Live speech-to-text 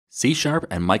C#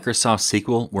 and Microsoft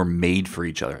SQL were made for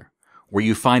each other. Where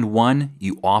you find one,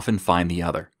 you often find the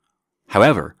other.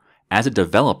 However, as a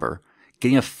developer,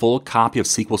 getting a full copy of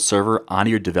SQL Server onto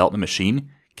your development machine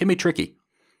can be tricky,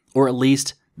 or at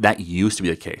least that used to be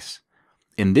the case.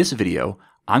 In this video,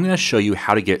 I'm going to show you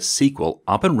how to get SQL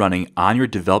up and running on your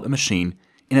development machine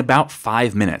in about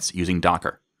 5 minutes using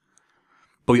Docker.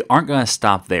 But we aren't going to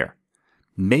stop there.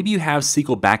 Maybe you have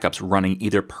SQL backups running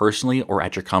either personally or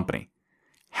at your company.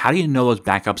 How do you know those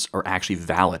backups are actually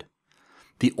valid?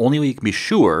 The only way you can be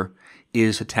sure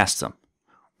is to test them.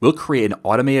 We'll create an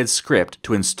automated script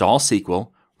to install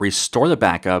SQL, restore the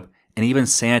backup, and even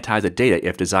sanitize the data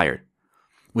if desired.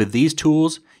 With these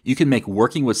tools, you can make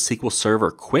working with SQL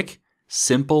Server quick,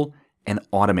 simple, and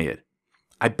automated.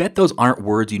 I bet those aren't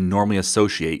words you normally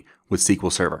associate with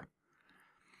SQL Server.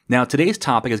 Now, today's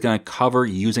topic is going to cover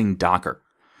using Docker.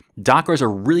 Docker is a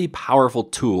really powerful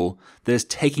tool that is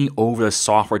taking over the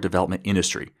software development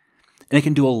industry, and it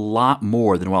can do a lot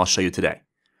more than what I'll show you today.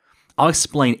 I'll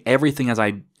explain everything as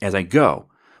I go,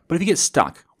 but if you get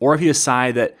stuck, or if you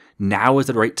decide that now is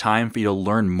the right time for you to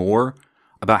learn more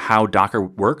about how Docker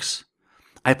works,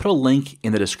 I put a link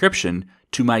in the description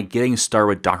to my Getting Started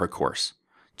with Docker course.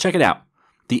 Check it out.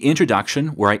 The introduction,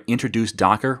 where I introduce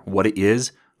Docker, what it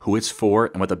is, who it's for,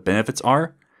 and what the benefits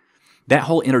are, that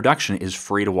whole introduction is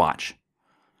free to watch.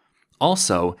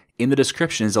 Also, in the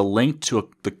description is a link to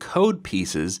the code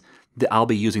pieces that I'll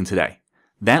be using today.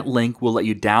 That link will let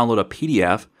you download a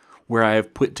PDF where I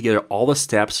have put together all the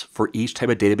steps for each type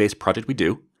of database project we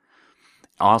do.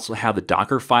 I also have the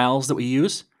Docker files that we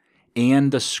use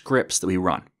and the scripts that we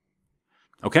run.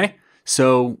 Okay,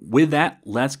 so with that,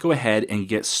 let's go ahead and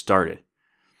get started.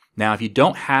 Now, if you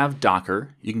don't have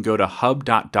Docker, you can go to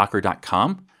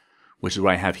hub.docker.com, which is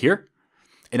what I have here.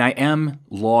 And I am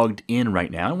logged in right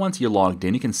now. And once you're logged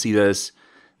in, you can see this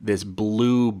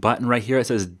blue button right here. It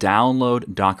says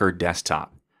Download Docker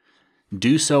Desktop.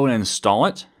 Do so and install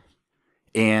it.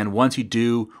 And once you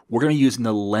do, we're going to be using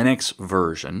the Linux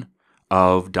version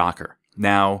of Docker.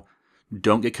 Now,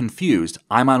 don't get confused.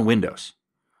 I'm on Windows.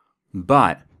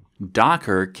 But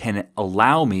Docker can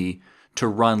allow me to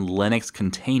run Linux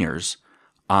containers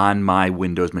on my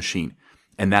Windows machine.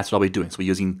 And that's what I'll be doing. So we're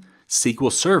using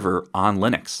SQL Server on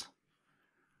Linux.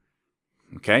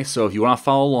 Okay, so if you want to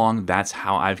follow along, that's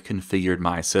how I've configured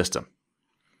my system.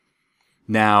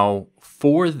 Now,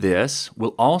 for this,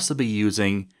 we'll also be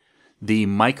using the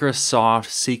Microsoft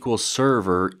SQL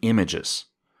Server images.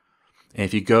 And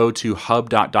if you go to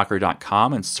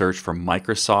hub.docker.com and search for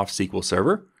Microsoft SQL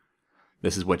Server,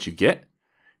 this is what you get.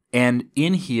 And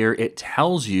in here, it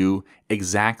tells you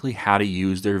exactly how to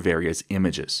use their various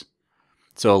images.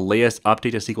 So latest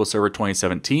update to SQL Server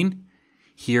 2017,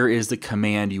 here is the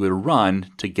command you would run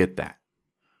to get that.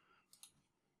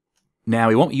 Now,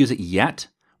 we won't use it yet,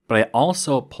 but I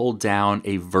also pulled down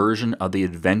a version of the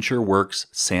AdventureWorks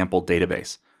sample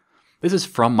database. This is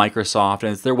from Microsoft,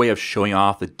 and it's their way of showing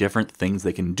off the different things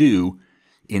they can do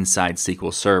inside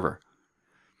SQL Server.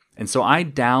 And so I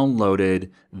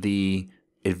downloaded the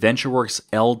AdventureWorks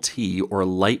LT, or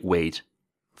lightweight,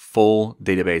 full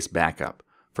database backup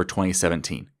for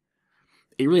 2017.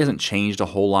 It really hasn't changed a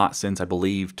whole lot since, I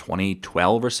believe,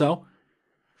 2012 or so.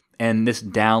 And this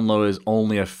download is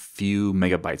only a few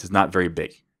megabytes. It's not very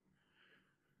big.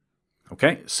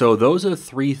 Okay, so those are the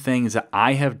three things that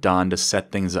I have done to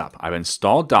set things up. I've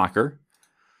installed Docker.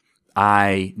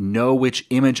 I know which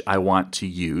image I want to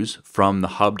use from the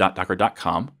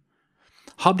hub.docker.com.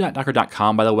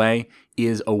 Hub.docker.com, by the way,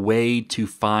 is a way to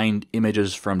find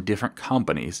images from different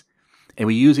companies. And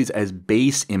we use these as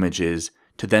base images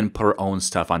to then put our own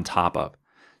stuff on top of.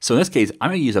 So in this case, I'm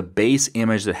going to use a base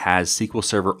image that has SQL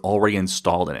Server already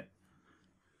installed in it.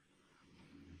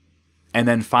 And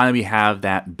then finally, we have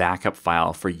that backup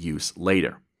file for use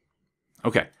later.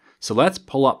 Okay, so let's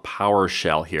pull up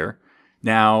PowerShell here.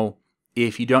 Now,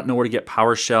 if you don't know where to get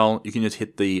PowerShell, you can just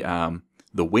hit the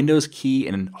Windows key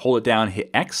and hold it down, hit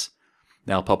X.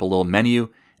 That'll pop up a little menu,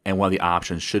 and one of the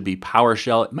options should be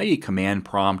PowerShell. It might be a command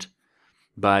prompt,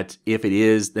 but if it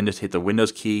is, then just hit the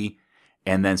Windows key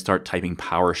and then start typing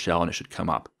PowerShell and it should come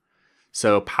up.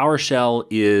 So PowerShell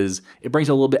it brings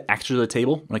a little bit extra to the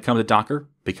table when it comes to Docker,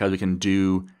 because we can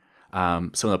do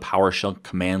some of the PowerShell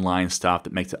command line stuff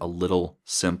that makes it a little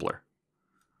simpler.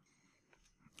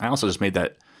 I also just made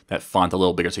that font a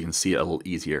little bigger so you can see it a little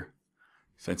easier,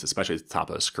 since especially at the top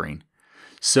of the screen.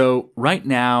 So right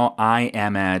now I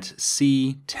am at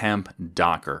ctemp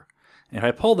docker. And if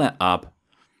I pull that up,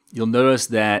 you'll notice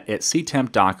that at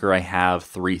ctemp docker I have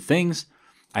three things.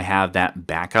 I have that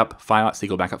backup file,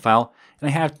 SQL backup file, and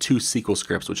I have two SQL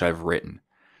scripts which I've written.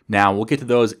 Now we'll get to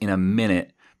those in a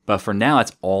minute, But for now,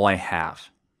 that's all I have.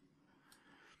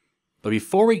 But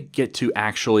before we get to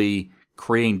actually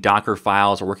creating Docker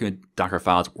files or working with Docker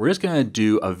files, we're just going to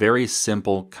do a very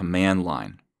simple command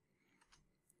line.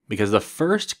 Because the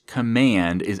first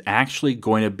command is actually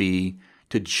going to be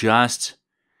to just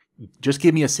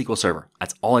give me a SQL Server.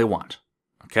 That's all I want.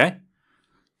 Okay?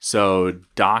 So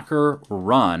docker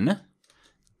run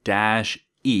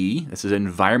 -e, this is an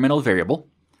environmental variable.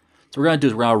 So what we're going to do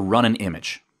is we're going to run an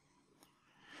image.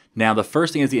 Now the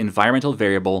first thing is the environmental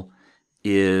variable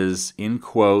is in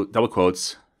double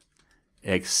quotes,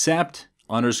 except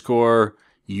 _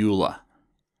 EULA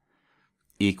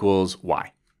equals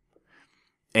y.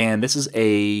 And this is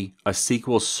a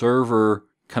SQL Server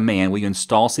command. When you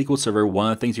install SQL Server,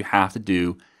 one of the things you have to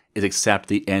do is accept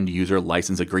the end user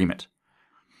license agreement.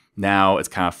 Now, it's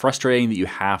kind of frustrating that you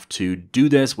have to do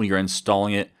this when you're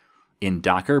installing it in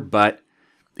Docker, but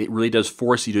it really does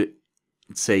force you to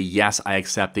say, yes, I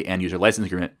accept the end user license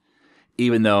agreement,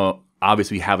 even though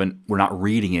obviously we're not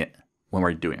reading it when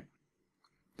we're doing it.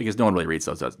 Because no one really reads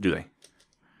those, do they?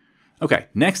 Okay,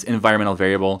 next environmental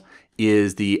variable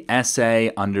is the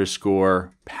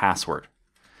SA_password.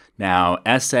 Now,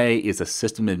 SA is a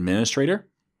system administrator.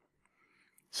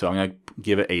 So I'm going to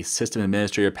give it a system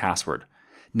administrator password.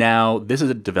 Now, this is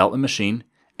a development machine,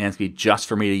 and it's going to be just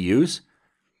for me to use.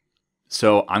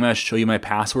 So I'm going to show you my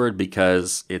password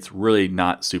because it's really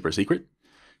not super secret.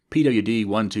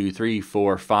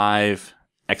 PWD1234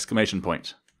 exclamation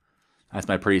point. That's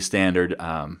my pretty standard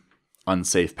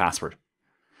unsafe password.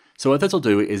 So what this will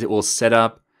do is it will set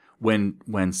up when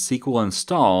SQL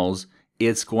installs,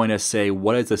 it's going to say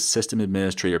what is the system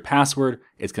administrator password.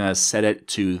 It's going to set it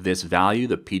to this value,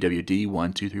 the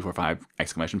PWD12345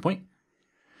 exclamation point.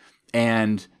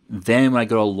 And then when I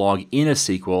go to log into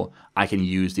SQL, I can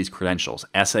use these credentials.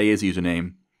 SA is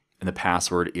username, and the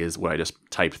password is what I just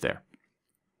typed there.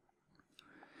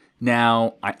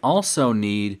 Now, I also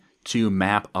need to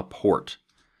map a port.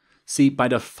 See, by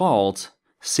default,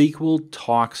 SQL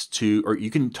talks to, or you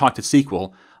can talk to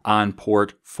SQL on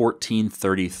port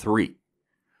 1433.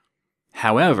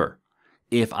 However,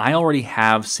 if I already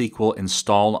have SQL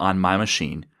installed on my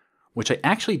machine, which I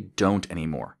actually don't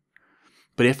anymore,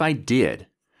 but if I did,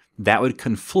 that would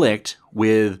conflict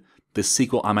with the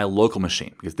SQL on my local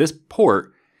machine, because this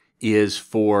port is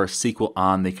for SQL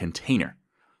on the container.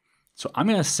 So I'm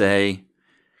going to say,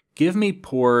 give me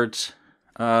port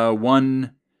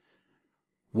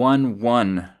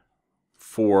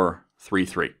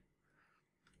 11433.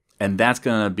 And that's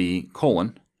going to be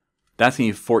colon. That's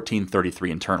going to be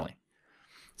 1433 internally.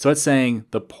 So it's saying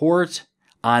the port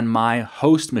on my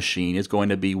host machine is going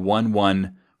to be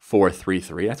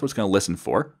 11433. That's what it's going to listen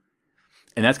for.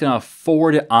 And that's going to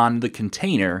forward it on the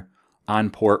container on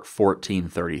port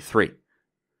 1433.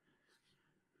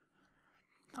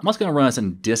 I'm also going to run this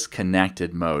in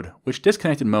disconnected mode, which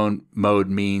disconnected mode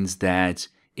means that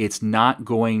it's not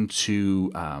going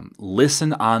to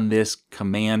listen on this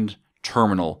command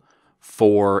terminal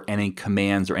for any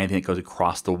commands or anything that goes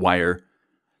across the wire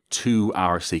to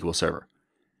our SQL Server.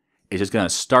 It's just going to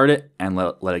start it and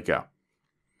let it go.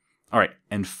 All right,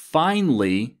 and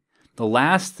finally, the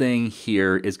last thing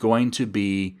here is going to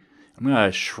be, I'm going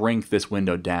to shrink this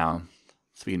window down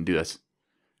so we can do this.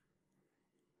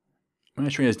 I'm going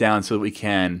to shrink this down so that we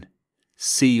can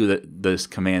see this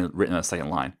command written on the second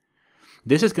line.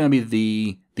 This is going to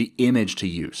be the image to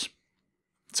use.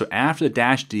 So after the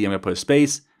 -d, I'm going to put a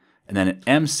space, and then an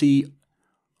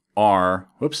MCR,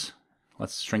 whoops,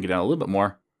 let's shrink it down a little bit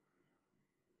more.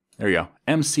 There we go,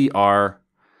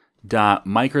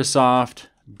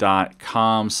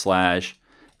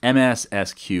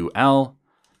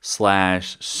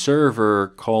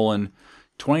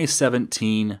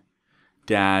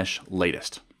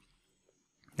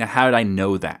 Now, how did I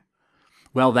know that?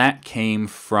 Well, that came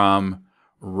from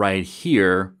right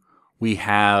here. We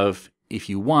have, if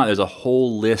you want, there's a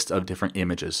whole list of different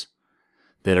images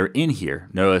that are in here.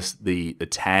 Notice the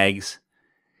tags,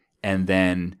 and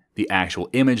then the actual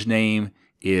image name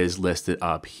is listed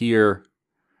up here.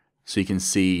 So you can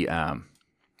see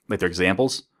like their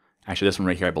examples. Actually, this one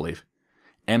right here, I believe.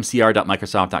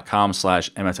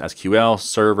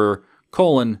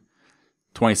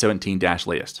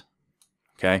 mcr.microsoft.com/msSQL/server:2017-latest.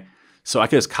 Okay, so I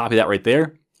could just copy that right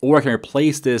there, or I can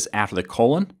replace this after the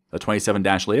colon, the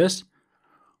 27-latest,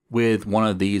 with one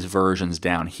of these versions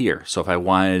down here. So if I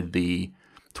wanted the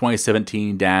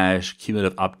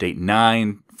 2017-cumulative update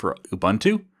 9 for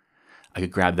Ubuntu, I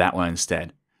could grab that one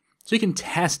instead. So you can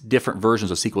test different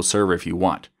versions of SQL Server if you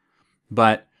want.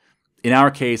 But in our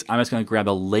case, I'm just going to grab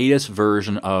the latest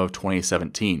version of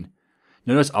 2017.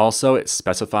 Notice also it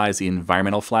specifies the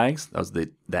environmental flags. That was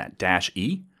that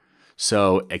 -e.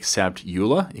 So accept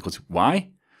EULA equals Y,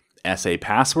 SA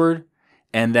password,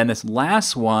 and then this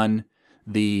last one,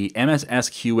 the MS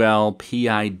SQL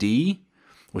PID,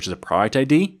 which is a product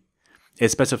ID, it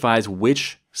specifies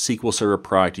which SQL Server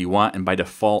product you want, and by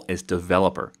default it's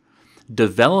developer.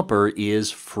 Developer is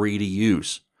free to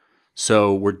use,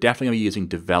 so we're definitely going to be using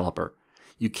developer.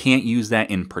 You can't use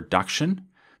that in production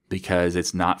because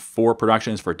it's not for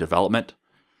production, it's for development.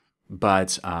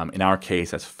 But in our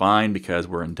case, that's fine because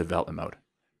we're in development mode.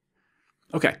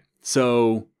 Okay,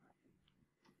 so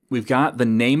we've got the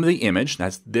name of the image,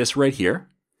 that's this right here.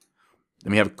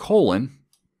 Then we have a colon,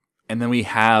 and then we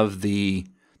have the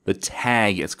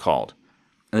tag it's called.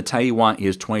 And the tag you want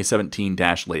is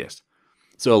 2017-latest.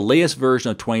 So a latest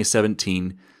version of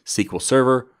 2017 SQL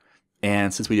Server.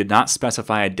 And since we did not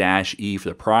specify a -E for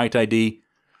the product ID,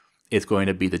 it's going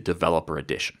to be the developer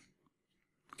edition.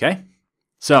 Okay?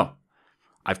 So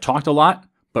I've talked a lot,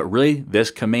 but really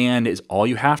this command is all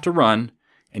you have to run,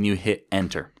 and you hit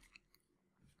enter.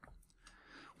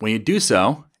 When you do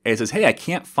so, it says, hey, I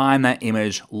can't find that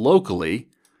image locally.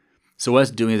 So what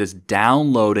it's doing is it's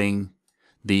downloading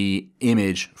the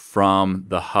image from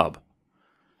the hub.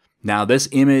 Now this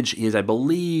image is, I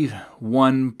believe,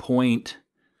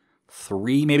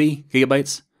 1.3 maybe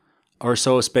gigabytes or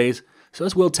so of space. So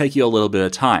this will take you a little bit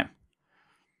of time.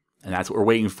 And that's what we're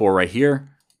waiting for right here.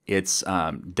 It's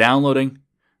downloading.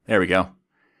 There we go.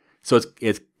 So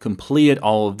it's completed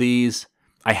all of these.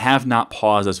 I have not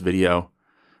paused this video.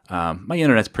 My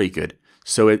internet's pretty good,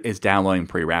 so it's downloading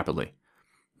pretty rapidly.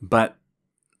 But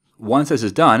once this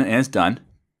is done, and it's done,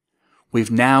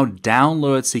 we've now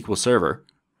downloaded SQL Server.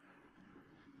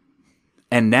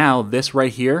 And now this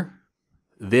right here,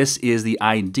 this is the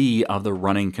ID of the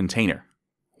running container.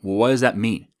 What does that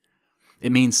mean?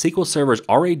 It means SQL Server is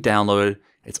already downloaded,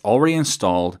 it's already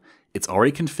installed, it's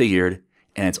already configured,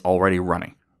 and it's already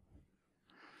running.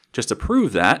 Just to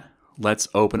prove that, let's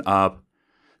open up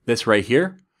this right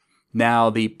here. Now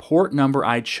the port number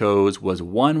I chose was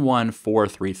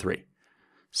 11433.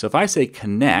 So if I say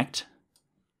connect,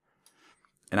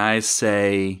 and I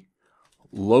say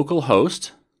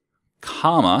localhost,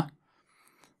 comma,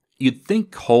 you'd think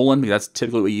colon, because that's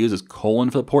typically what we use is colon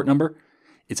for the port number.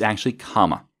 It's actually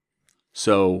comma.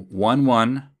 So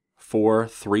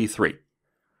 11433.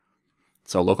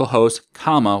 So localhost,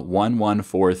 comma,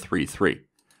 11433.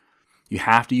 You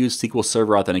have to use SQL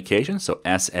Server authentication, so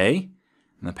SA,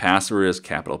 and the password is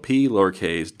capital P,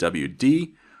 lowercase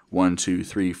WD,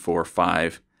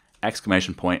 12345,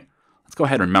 exclamation point. Let's go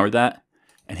ahead and remember that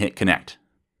and hit connect.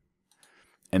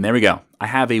 And there we go. I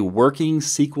have a working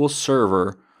SQL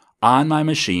Server on my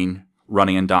machine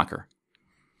running in Docker.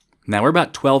 Now we're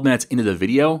about 12 minutes into the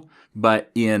video, but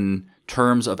in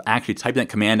terms of actually typing that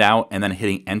command out and then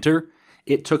hitting enter,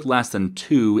 it took less than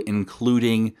 2,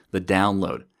 including the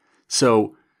download.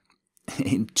 So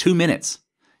in 2 minutes,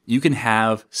 you can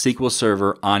have SQL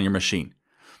Server on your machine.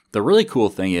 The really cool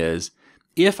thing is,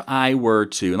 if I were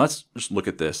to, and let's just look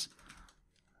at this.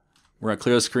 We're going to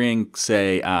clear the screen,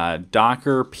 say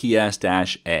Docker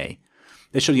ps-a.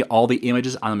 This shows you all the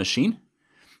images on the machine.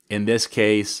 In this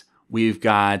case, we've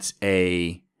got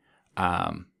a,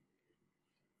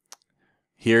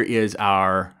 here is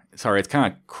our, sorry, it's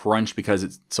kind of crunched because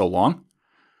it's so long.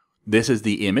 This is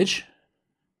the image.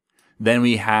 Then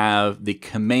we have the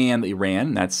command that we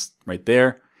ran, that's right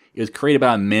there. It was created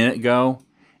about a minute ago,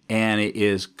 and it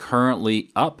is currently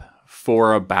up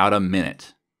for about a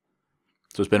minute.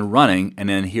 So it's been running, and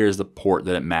then here's the port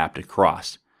that it mapped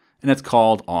across. And it's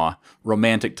called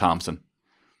Romantic Thompson.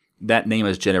 That name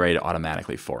is generated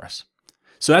automatically for us.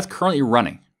 So that's currently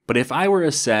running. But if I were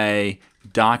to say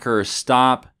Docker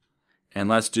stop, and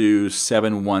let's do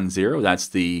 710, that's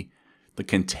the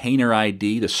container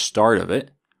ID, the start of it.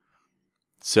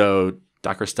 So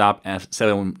Docker stop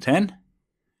F710.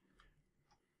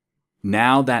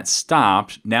 Now that's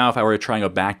stopped. Now if I were to try and go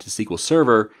back to SQL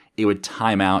Server, it would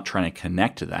time out trying to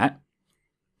connect to that.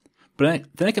 But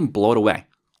then I can blow it away.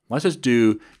 Let's just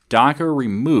do Docker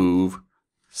remove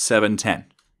 710.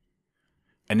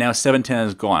 And now 710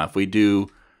 is gone. If we do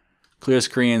clear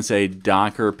screen and say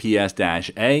Docker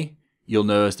ps-a, you'll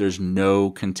notice there's no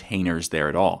containers there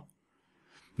at all.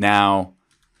 Now,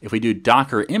 if we do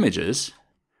Docker images,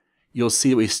 you'll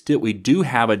see that we do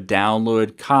have a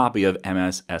downloaded copy of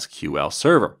MS SQL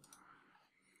Server.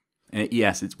 And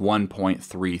yes, it's 1.33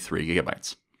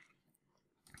 gigabytes.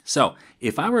 So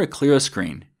if I were to clear a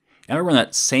screen and I run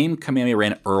that same command we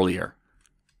ran earlier,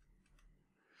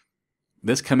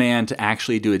 this command to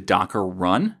actually do a Docker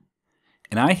run,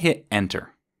 and I hit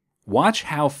enter, watch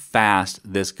how fast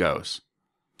this goes.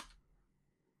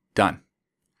 Done.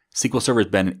 SQL Server has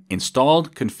been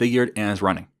installed, configured, and is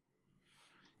running.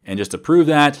 And just to prove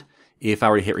that, if I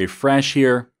were to hit refresh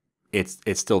here, it's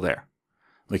still there.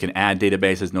 We can add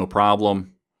databases, no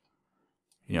problem.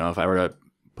 You know, if I were to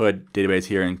put database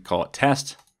here and call it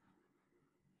test,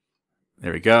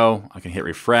 there we go. I can hit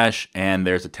refresh, and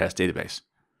there's a test database.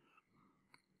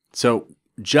 So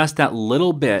just that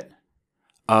little bit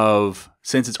of,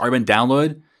 since it's already been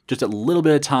downloaded, just a little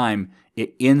bit of time,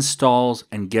 it installs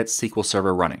and gets SQL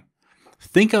Server running.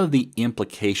 Think of the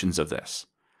implications of this.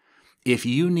 If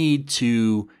you need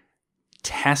to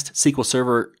test SQL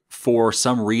Server for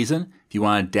some reason, if you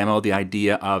want to demo the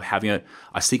idea of having a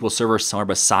SQL Server somewhere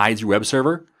besides your web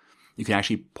server, you can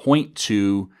actually point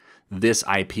to this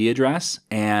IP address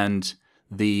and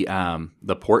the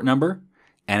port number,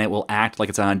 and it will act like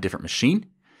it's on a different machine.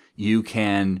 You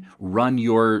can run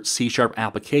your C#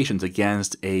 applications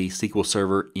against a SQL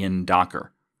Server in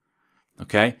Docker.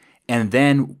 Okay? And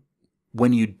then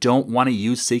when you don't want to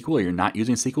use SQL or you're not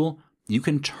using SQL, you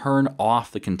can turn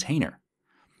off the container.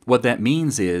 What that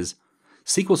means is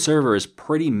SQL Server is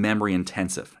pretty memory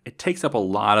intensive. It takes up a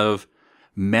lot of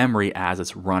memory as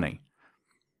it's running.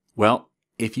 Well,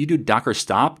 if you do Docker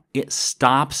stop, it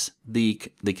stops the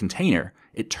container.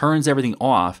 It turns everything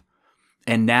off,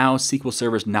 and now SQL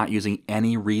Server is not using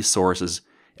any resources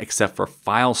except for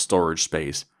file storage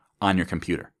space on your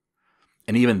computer.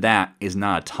 And even that is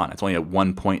not a ton. It's only at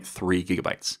 1.3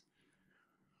 gigabytes.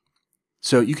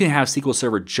 So you can have SQL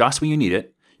Server just when you need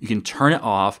it. You can turn it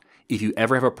off if you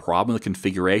ever have a problem with the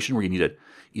configuration where you need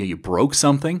you broke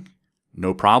something,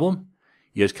 no problem.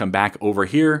 You just come back over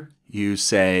here. You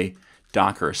say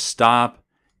Docker stop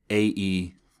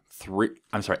AE0.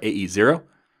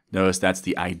 Notice that's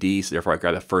the ID, so therefore I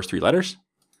grab the first three letters.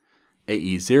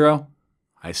 AE0.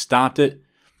 I stopped it.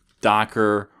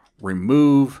 Docker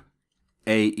remove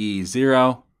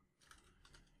AE0.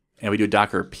 And we do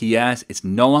Docker PS. It's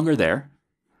no longer there.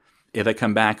 If I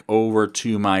come back over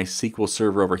to my SQL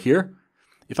Server over here,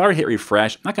 if I were to hit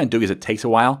refresh, I'm not going to do it because it takes a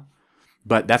while,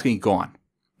 but that's going to be gone.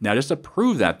 Now, just to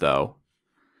prove that though,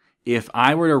 if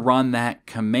I were to run that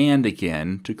command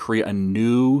again to create a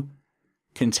new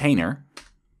container,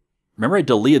 remember I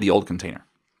deleted the old container.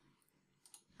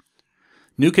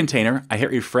 New container, I hit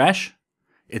refresh,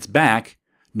 it's back.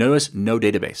 Notice no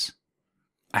database.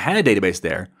 I had a database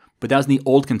there, but that was in the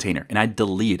old container, and I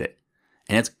deleted it,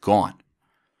 and it's gone.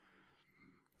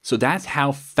 So that's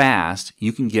how fast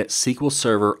you can get SQL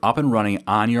Server up and running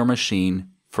on your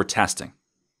machine for testing.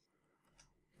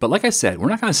 But like I said, we're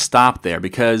not going to stop there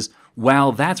because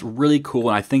while that's really cool,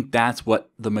 and I think that's what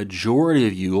the majority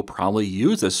of you will probably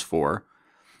use this for,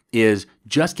 is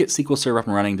just get SQL Server up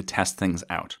and running to test things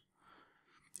out.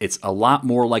 It's a lot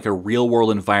more like a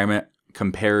real-world environment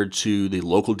compared to the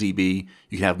local DB.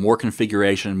 You can have more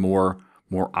configuration, more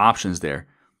options there.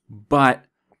 But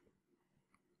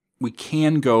we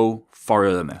can go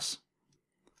farther than this.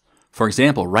 For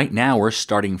example, right now we're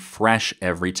starting fresh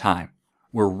every time.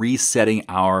 We're resetting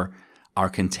our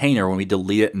container when we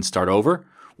delete it and start over.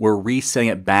 We're resetting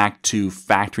it back to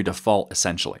factory default,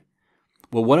 essentially.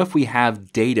 Well, what if we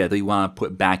have data that we want to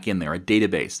put back in there, a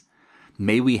database?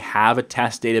 Maybe we have a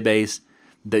test database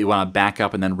that you want to back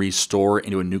up and then restore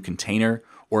into a new container,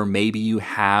 or maybe you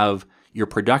have your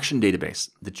production database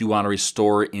that you want to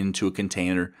restore into a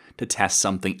container to test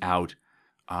something out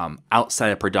outside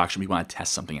of production. We want to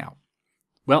test something out.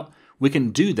 Well, we can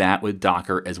do that with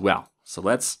Docker as well. So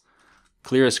let's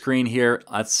clear a screen here.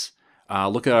 Let's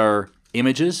look at our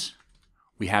images.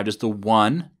 We have just the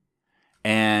one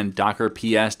and Docker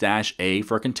ps-a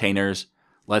for containers.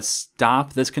 Let's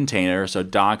stop this container. So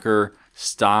Docker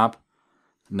stop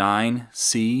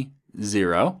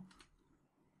 9c0.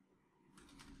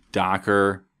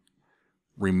 Docker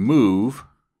remove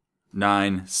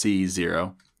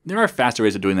 9c0. There are faster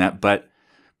ways of doing that, but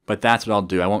that's what I'll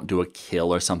do. I won't do a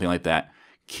kill or something like that.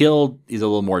 Kill is a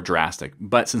little more drastic,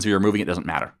 but since we're removing it, doesn't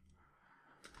matter.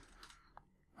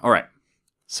 All right.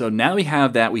 So now we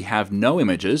have that. We have no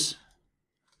images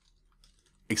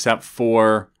except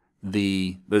for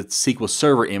the SQL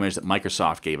Server image that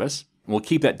Microsoft gave us. We'll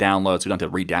keep that download so we don't have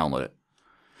to re-download it.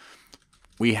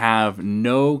 We have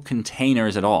no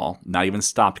containers at all, not even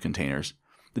stopped containers.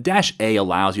 The -a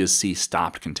allows you to see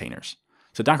stopped containers.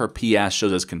 So Docker PS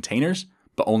shows us containers,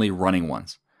 but only running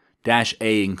ones.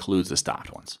 -a includes the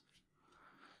stopped ones.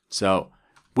 So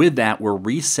with that, we're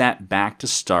reset back to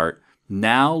start.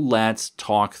 Now let's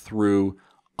talk through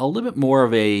a little bit more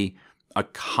of a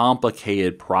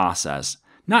complicated process.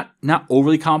 Not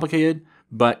overly complicated,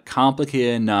 but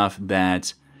complicated enough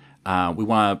that we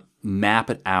want to map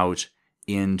it out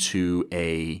into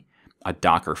a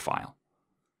Docker file.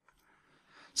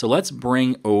 So let's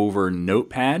bring over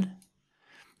Notepad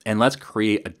and let's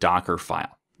create a Docker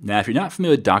file. Now, if you're not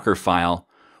familiar with Docker file,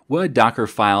 what a Docker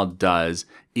file does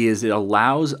is it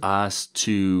allows us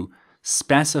to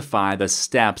specify the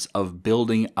steps of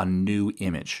building a new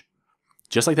image.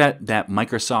 Just like that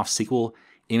Microsoft SQL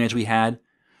image we had,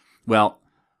 well,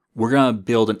 we're going to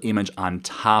build an image on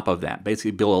top of that,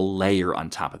 basically build a layer on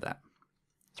top of that.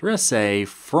 So we're going to say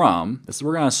from, this is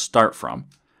where we're going to start from,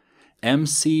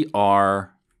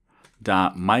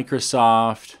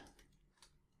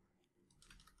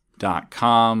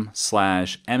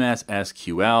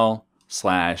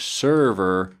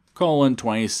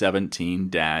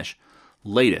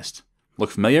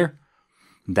 Look familiar?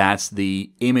 That's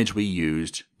the image we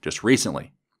used just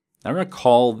recently. Now we're going to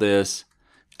call this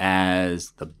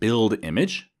as the build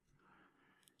image.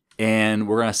 And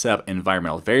we're going to set up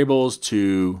environmental variables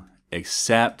to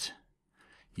accept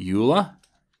EULA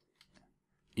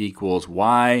equals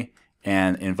Y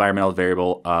and environmental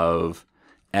variable of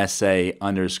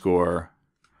SA_password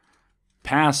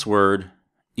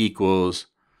equals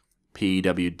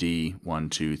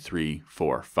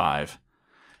PWD12345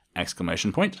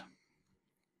 exclamation point.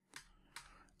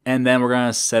 And then we're going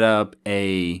to set up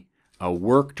a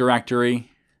work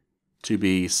directory to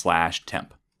be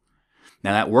 /temp.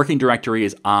 Now that working directory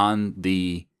is on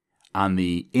the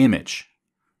image.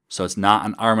 So it's not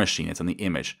on our machine, it's on the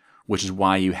image, which is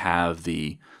why you have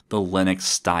the Linux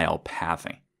style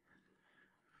pathing.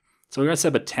 So we're going to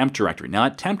set up a temp directory. Now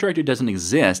that temp directory doesn't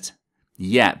exist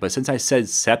yet, but since I said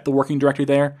set the working directory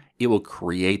there, it will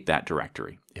create that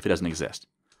directory if it doesn't exist.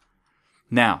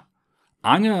 Now,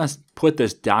 I'm going to put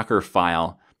this Docker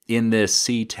file in this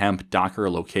ctemp Docker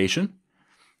location.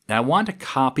 And I want to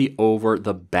copy over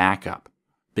the backup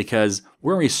because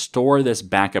we're going to restore this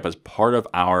backup as part of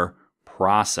our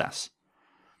process.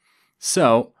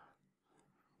 So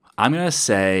I'm going to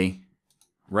say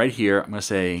right here, I'm going to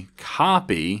say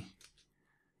copy,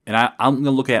 and I'm going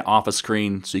to look at off a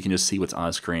screen so you can just see what's on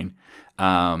the screen.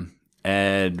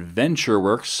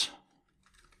 AdventureWorks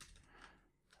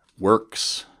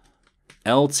works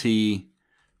LT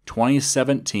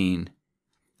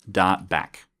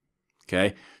 2017.back.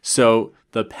 Okay, so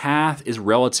the path is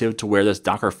relative to where this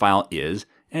Docker file is,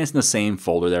 and it's in the same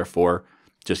folder, therefore,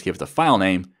 just give it the file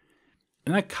name,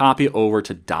 and I copy it over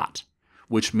to dot,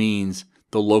 which means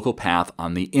the local path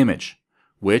on the image,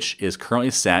 which is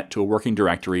currently set to a working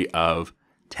directory of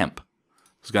temp.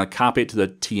 So I'm going to copy it to the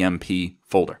TMP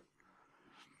folder.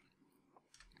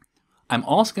 I'm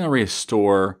also going to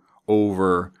restore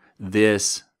over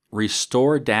this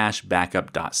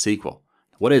restore-backup.sql.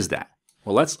 What is that?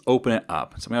 Well, let's open it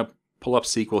up. So I'm going to pull up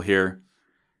SQL here,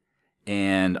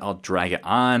 and I'll drag it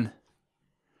on.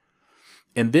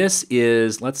 And this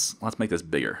is, let's make this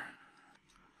bigger.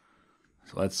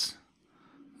 So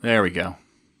there we go.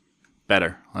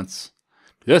 Better. Let's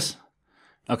do this.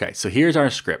 Okay, so here's our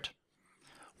script.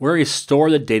 Where we store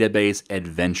the database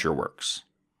AdventureWorks.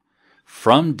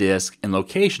 From disk, and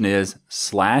location is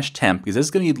 /temp, because this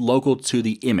is going to be local to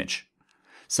the image.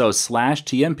 So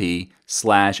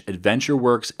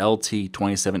 /tmp/AdventureWorks LT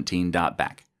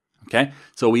 2017.back. Okay,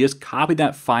 so we just copied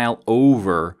that file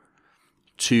over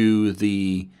to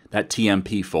that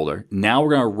TMP folder. Now we're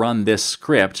going to run this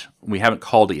script. We haven't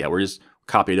called it yet. We're just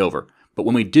copied it over. But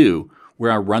when we do, we're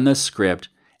going to run this script,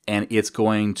 and it's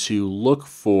going to look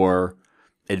for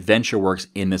AdventureWorks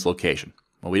in this location.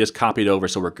 Well, we just copied it over,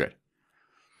 so we're good.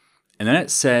 And then it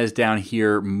says down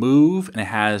here, move, and it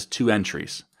has two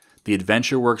entries. The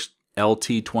AdventureWorks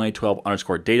LT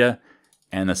 2012_data,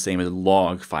 and the same as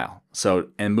log file. So,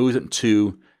 and moves it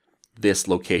to this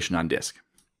location on disk.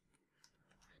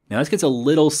 Now this gets a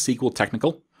little SQL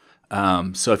technical.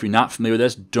 So if you're not familiar with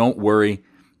this, don't worry.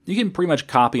 You can pretty much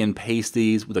copy and paste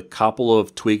these with a couple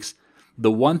of tweaks.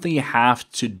 The one thing you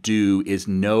have to do is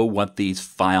know what these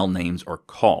file names are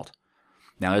called.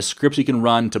 Now there's scripts you can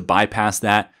run to bypass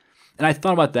that. And I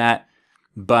thought about that,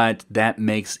 but that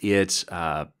makes it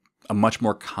a much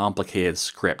more complicated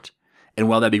script. And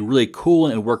while that'd be really cool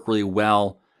and it'd work really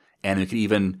well, and you could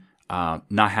even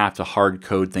not have to hard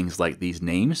code things like these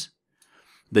names,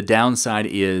 the downside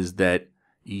is that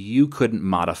you couldn't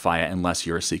modify it unless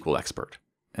you're a SQL expert.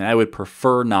 And I would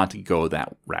prefer not to go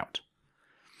that route.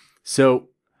 So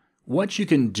what you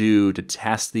can do to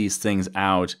test these things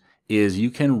out is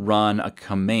you can run a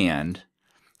command.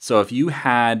 So if you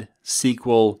had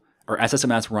SQL or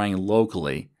SSMS running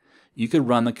locally, you could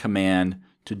run the command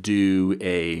to do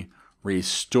a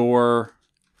restore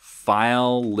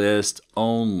file list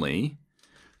only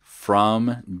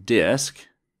from disk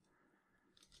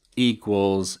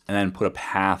equals, and then put a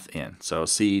path in. So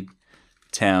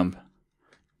ctemp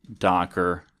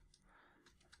docker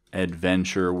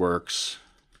AdventureWorks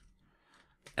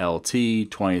LT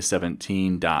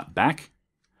 2017.back,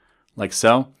 like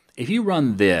so. If you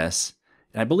run this,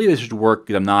 and I believe this should work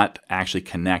because I'm not actually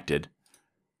connected.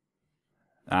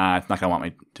 It's not going to want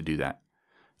me to do that.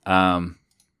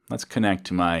 Let's connect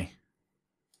to my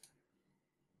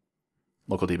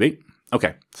local DB.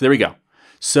 Okay, so there we go.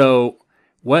 So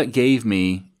what it gave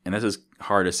me, and this is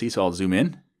hard to see, so I'll zoom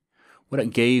in. What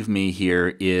it gave me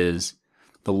here is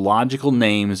the logical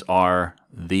names are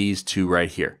these two right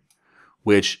here,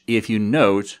 which, if you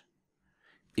note,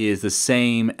 is the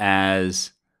same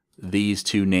as these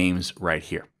two names right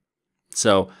here.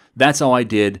 So that's all I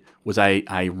did was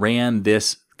I ran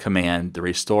this command, the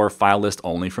restore file list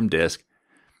only from disk,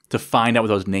 to find out what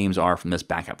those names are from this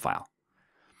backup file.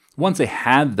 Once I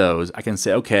had those, I can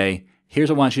say, okay, here's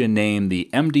what I want you to name the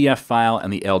MDF file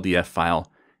and the LDF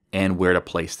file and where to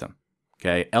place them.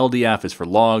 Okay, LDF is for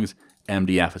logs,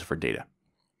 MDF is for data.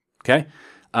 Okay,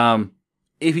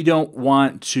 if you don't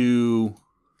want to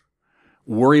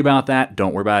worry about that,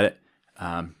 don't worry about it.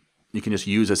 You can just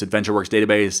use this AdventureWorks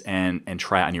database and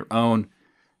try it on your own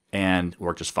and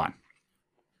work just fine.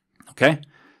 Okay,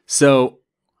 so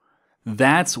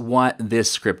that's what this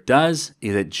script does,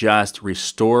 is it just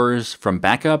restores from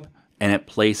backup and it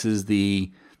places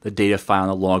the data file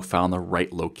and the log file in the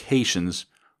right locations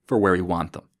for where we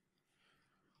want them.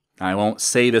 Now, I won't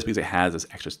say this because it has this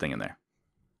extra thing in there.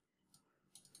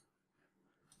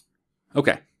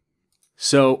 Okay,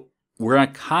 so we're going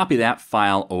to copy that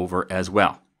file over as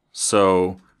well.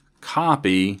 So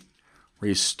copy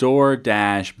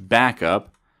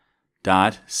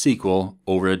restore-backup.sql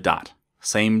over to dot.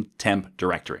 Same temp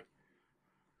directory.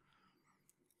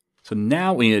 So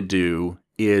now what we need to do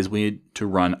is we need to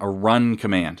run a run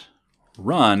command.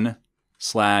 Run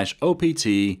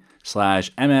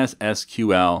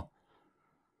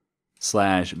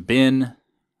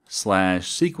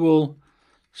 /opt/msSQL/bin/SQL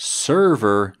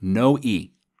Server, no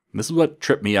E. This is what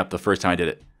tripped me up the first time I did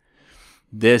it.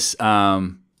 This,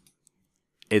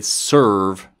 it's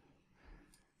serve,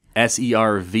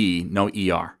 S-E-R-V, no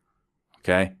E-R.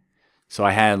 Okay? So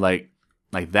I had like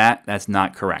that. That's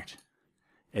not correct.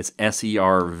 It's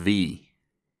S-E-R-V.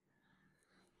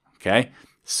 Okay?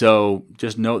 So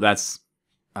just note that's,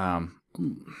 it's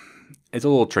a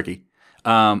little tricky.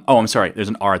 Oh, I'm sorry. There's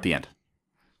an R at the end.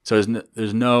 So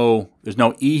there's no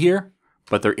E here,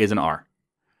 but there is an R.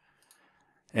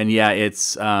 And yeah,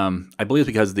 it's, I believe it's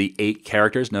because the 8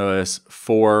 characters, notice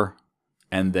 4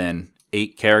 and then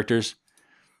 8 characters.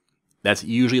 That's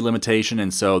usually a limitation,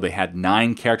 and so they had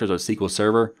 9 characters of SQL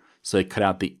Server, so they cut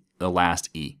out the last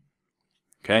E.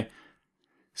 Okay?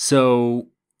 So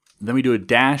then we do a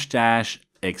 --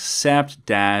 accept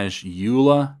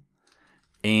 -EULA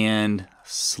and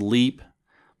sleep.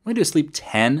 I'm going to do sleep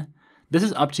 10. This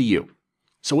is up to you.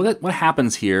 So what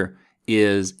happens here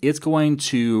is it's going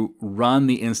to run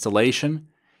the installation,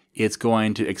 it's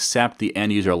going to accept the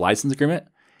end user license agreement,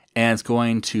 and it's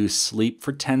going to sleep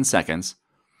for 10 seconds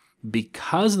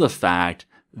because of the fact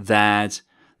that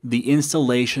the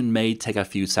installation may take a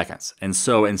few seconds. And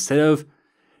so instead of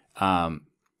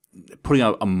putting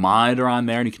a monitor on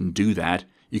there, and you can do that,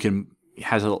 it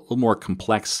has a little more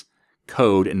complex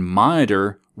code and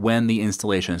monitor when the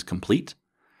installation is complete.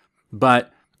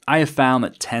 But I have found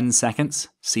that 10 seconds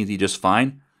seems to be just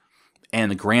fine. And in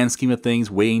the grand scheme of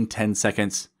things, waiting 10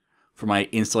 seconds for my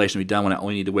installation to be done when I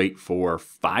only need to wait for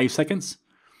 5 seconds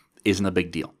isn't a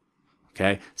big deal.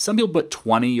 Okay? Some people put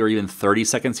 20 or even 30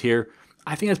 seconds here.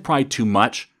 I think that's probably too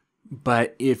much.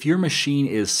 But if your machine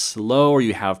is slow or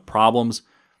you have problems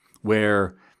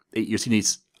where you're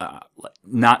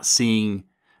not seeing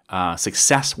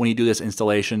success when you do this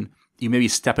installation, you may be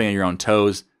stepping on your own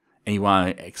toes, and you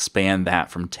want to expand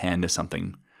that from 10 to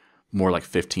something more like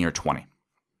 15 or 20.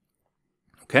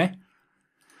 Okay?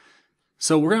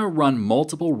 So we're going to run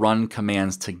multiple run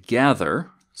commands together.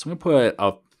 So I'm going to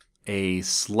put a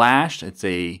slash. It's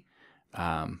a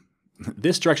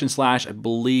this direction slash. I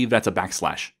believe that's a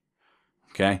backslash.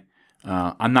 Okay?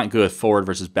 I'm not good at forward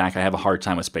versus back. I have a hard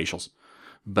time with spatials.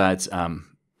 But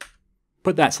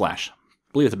put that slash. I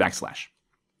believe it's a backslash.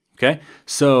 Okay?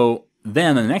 So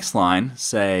then the next line,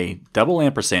 say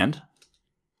 $ampersand.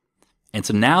 And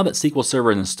so now that SQL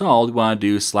Server is installed, we want to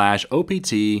do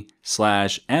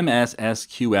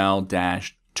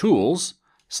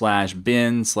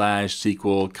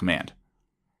 /opt/msSQL-tools/bin/SQL command.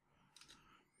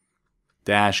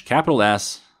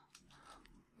 -S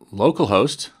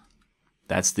localhost.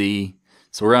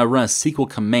 So we're going to run a SQL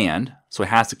command, so it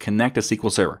has to connect to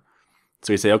SQL Server.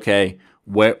 So you say, okay,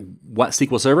 what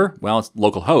SQL Server? Well, it's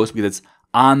localhost because it's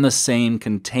on the same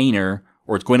container,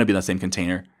 or it's going to be on the same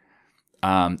container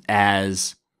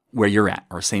as where you're at,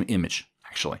 or same image,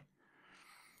 actually.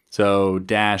 So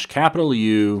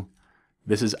 -U,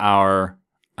 this is our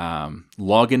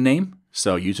login name.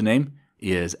 So username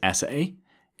is SA,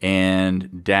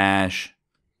 and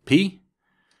 -P,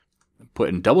 put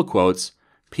in double quotes,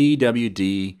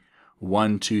 PWD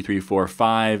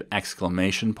 12345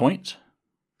 exclamation point,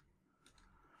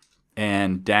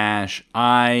 and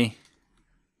 -I,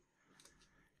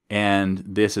 and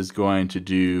this is going to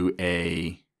do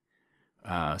a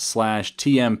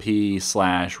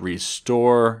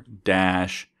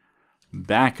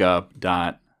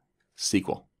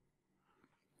 /tmp/restore-backup.sql.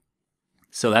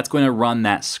 So that's going to run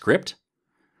that script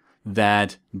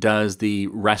that does the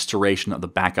restoration of the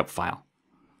backup file.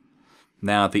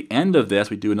 Now at the end of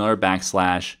this, we do another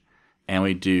 /, and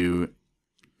we do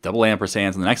double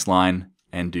ampersands in the next line,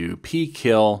 and do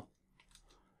pkill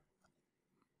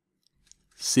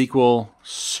SQL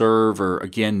Server,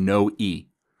 again, no E.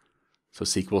 So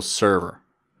SQL Server.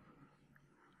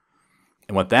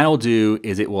 And what that'll do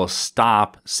is it will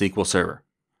stop SQL Server,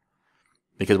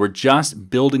 because we're just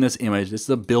building this image. This is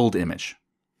a build image.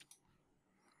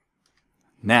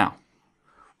 Now,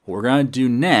 what we're going to do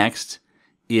next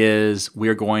is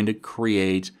we're going to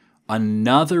create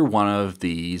another one of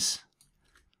these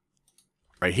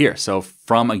right here. So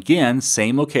from, again,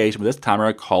 same location, but this time we're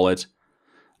going to call it,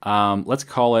 let's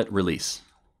call it release.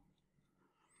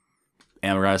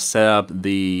 And we're going to set up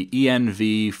the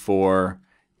env for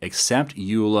accept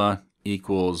EULA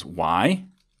equals Y.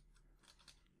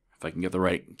 If I can get the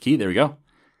right key, there we go.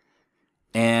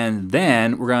 And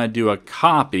then we're going to do a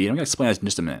copy. I'm going to explain this in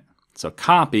just a minute. So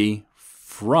copy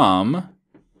from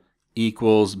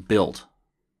equals build.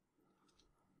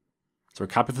 So we're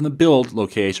copying from the build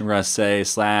location. We're going to say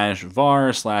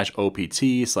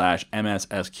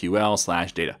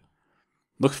 /var/opt/mssql/data.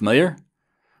 Look familiar?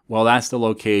 Well, that's the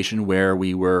location where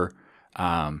we were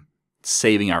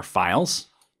saving our files,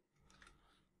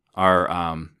 our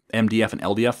MDF and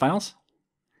LDF files.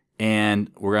 And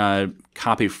we're going to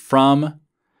copy from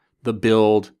the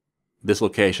build, this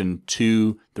location,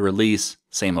 to the release,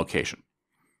 same location.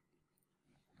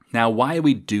 Now, why do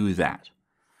we do that?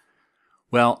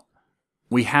 Well,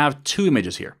 we have two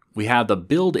images here. We have the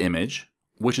build image,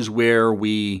 which is where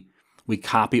we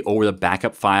copy over the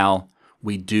backup file,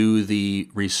 we do the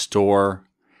restore,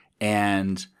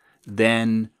 and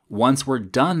then once we're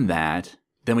done that,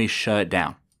 then we shut it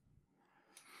down.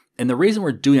 And the reason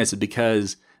we're doing this is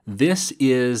because this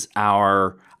is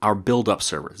our build-up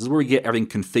server. This is where we get everything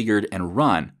configured and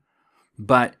run.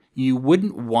 But you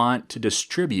wouldn't want to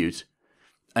distribute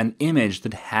an image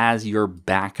that has your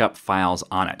backup files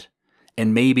on it,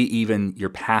 and maybe even your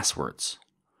passwords.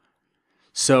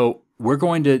 So we're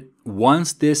going to,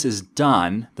 once this is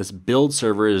done, this build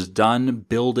server is done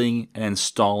building and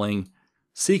installing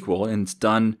SQL, and it's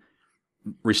done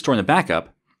restoring the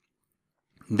backup,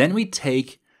 then we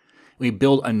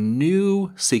build a new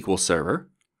SQL server,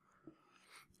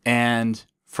 and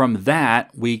from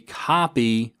that we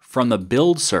copy from the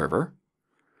build server,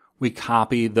 we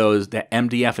copy the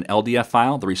MDF and LDF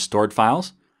file, the restored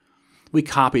files. We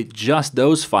copy just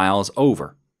those files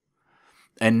over.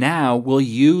 And now we'll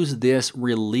use this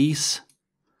release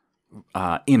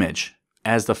image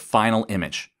as the final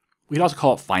image. We could also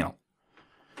call it final.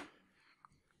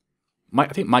 I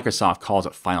think Microsoft calls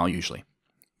it final usually,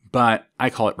 but I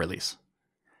call it release.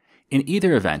 In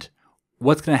either event,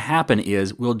 what's going to happen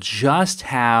is we'll just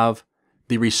have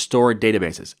the restored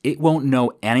databases. It won't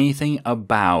know anything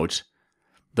about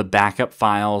the backup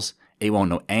files. It won't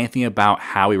know anything about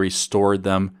how we restored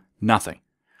them. Nothing.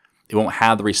 It won't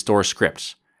have the restore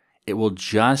scripts. It will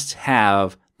just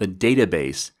have the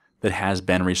database that has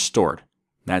been restored.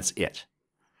 That's it.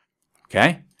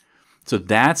 Okay? So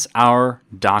that's our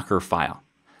Docker file.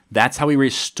 That's how we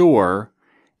restore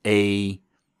a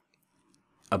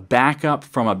backup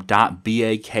from a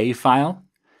 .bak file,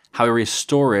 how we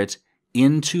restore it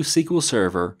into SQL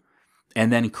Server,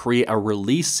 and then create a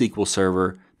release SQL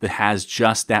Server that has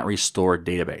just that restored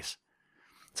database.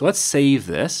 So let's save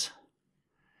this.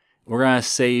 We're going to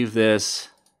save this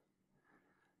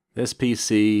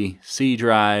PC, C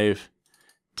drive,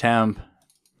 temp,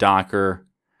 Docker,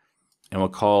 and we'll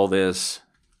call this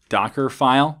Docker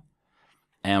file.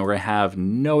 And we're going to have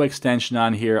no extension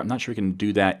on here. I'm not sure we can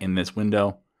do that in this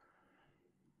window.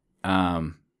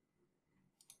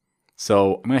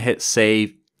 So I'm going to hit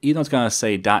save, even though it's going to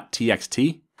say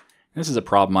 .txt. This is a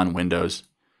problem on Windows.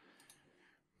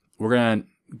 We're going to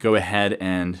go ahead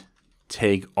and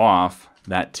take off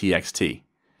that txt.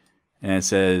 And it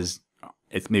says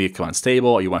it's maybe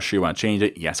unstable, or you want to change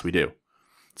it. Yes, we do.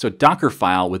 So Docker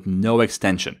file with no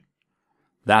extension.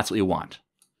 That's what you want.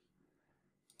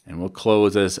 And we'll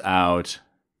close this out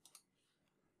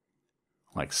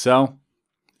like so.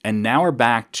 And now we're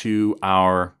back to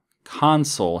our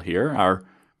console here, our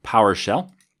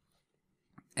PowerShell.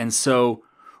 And so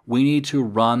we need to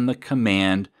run the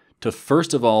command to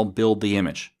first of all build the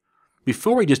image.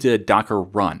 Before we just did a Docker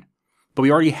run, but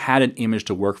we already had an image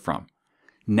to work from.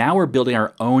 Now we're building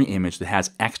our own image that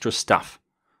has extra stuff.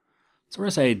 So we're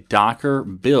going to say docker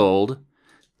build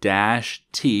 -t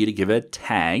to give it a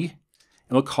tag. And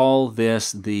we'll call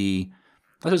this let's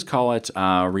just call it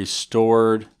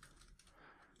restored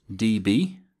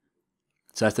DB.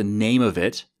 So that's the name of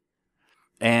it.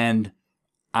 And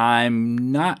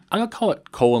I'm going to call it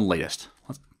 :latest.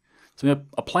 So I'm going to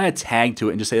apply a tag to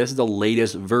it and just say this is the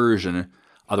latest version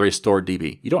of the restored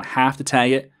DB. You don't have to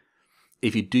tag it.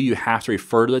 If you do, you have to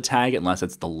refer to the tag unless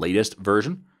it's the latest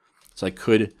version. So I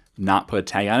could not put a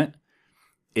tag on it.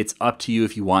 It's up to you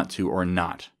if you want to or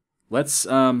not. Let's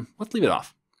leave it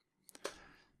off.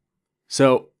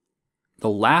 So the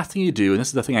last thing you do, and this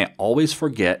is the thing I always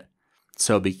forget,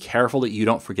 so be careful that you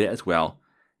don't forget it as well,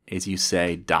 is you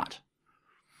say dot.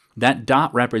 That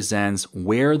dot represents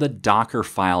where the Docker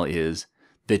file is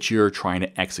that you're trying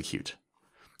to execute.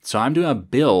 So I'm doing a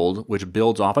build, which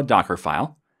builds off a Docker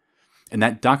file, and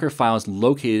that Docker file is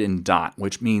located in dot,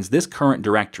 which means this current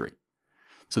directory.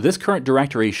 So this current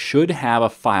directory should have a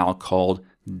file called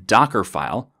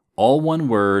Dockerfile, all one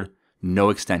word, no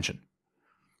extension.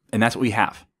 And that's what we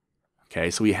have.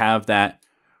 Okay, so we have that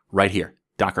right here,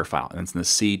 Dockerfile, and it's in the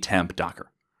ctemp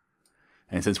docker.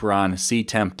 And since we're on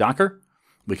ctemp docker,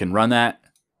 we can run that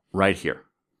right here.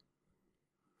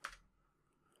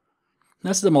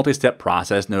 This is a multi-step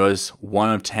process. Notice 1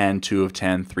 of 10, 2 of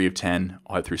 10, 3 of 10,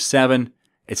 all the way through 7.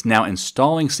 It's now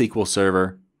installing SQL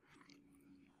Server.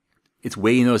 It's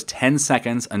waiting those 10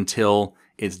 seconds until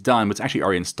it's done, but it's actually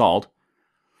already installed.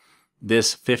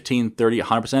 This 15, 30,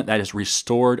 100%, that has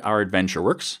restored our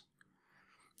AdventureWorks.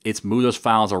 It's moved those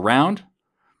files around.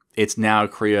 It's now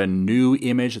created a new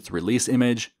image. It's a release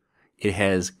image. It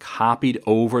has copied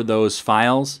over those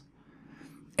files.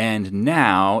 And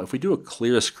now, if we do a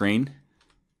clear screen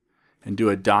and do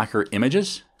a Docker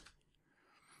images,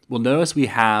 we'll notice we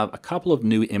have a couple of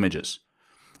new images.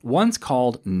 One's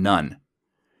called none,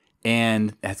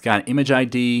 and it's got an image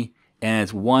ID, and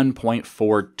it's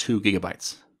 1.42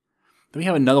 gigabytes. Then we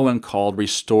have another one called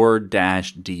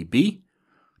restored-db,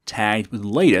 tagged with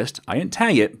latest. I didn't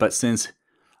tag it, but since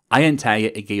I didn't tag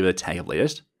it, it gave it a tag of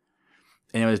latest.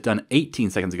 And it was done 18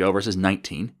 seconds ago versus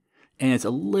 19, and it's a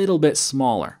little bit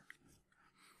smaller.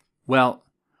 Well,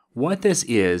 what this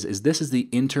is this is the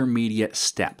intermediate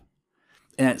step.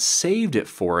 And it saved it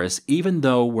for us even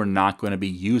though we're not going to be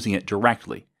using it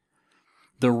directly.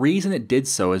 The reason it did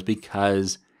so is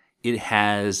because it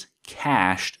has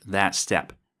cached that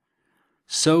step.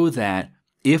 So that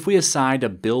if we decide to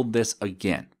build this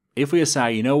again, if we decide,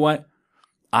 you know what,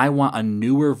 I want a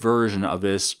newer version of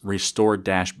this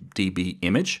restored-db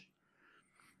image,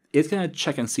 it's going to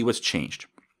check and see what's changed.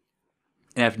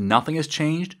 And if nothing has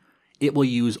changed, it will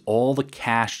use all the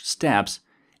cached steps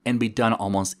and be done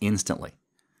almost instantly.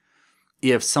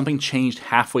 If something changed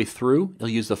halfway through, it'll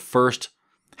use the first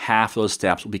half of those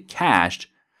steps, will be cached,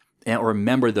 and it'll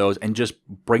remember those and just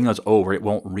bring those over. It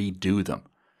won't redo them.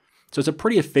 So it's a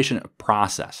pretty efficient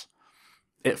process.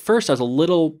 At first, I was a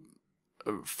little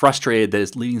frustrated that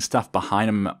it's leaving stuff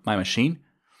behind my machine,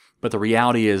 but the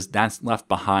reality is that's left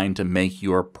behind to make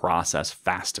your process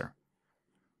faster.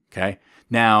 Okay?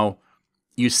 Now,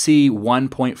 you see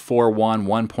 1.41,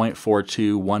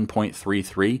 1.42,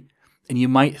 1.33, and you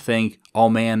might think, oh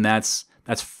man, that's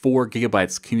 4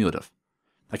 gigabytes cumulative.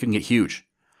 That can get huge.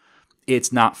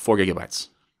 It's not 4 gigabytes,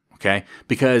 okay?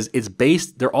 Because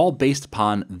they're all based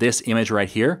upon this image right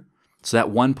here. So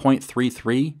that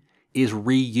 1.33 is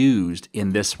reused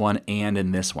in this one and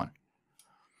in this one.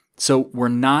 So we're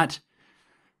not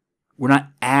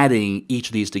adding each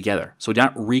of these together. So we're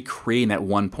not recreating that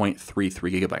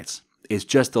 1.33 gigabytes. It's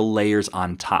just the layers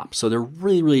on top. So they're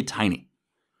really, really tiny.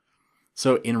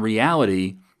 So in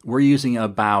reality, we're using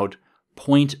about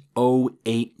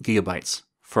 0.08 gigabytes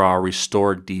for our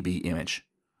restored DB image.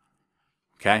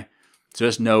 Okay? So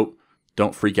just note,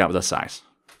 don't freak out with the size.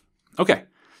 Okay,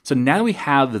 so now that we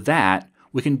have that,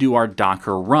 we can do our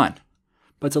Docker run.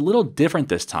 But it's a little different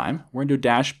this time. We're going to do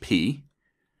 -p,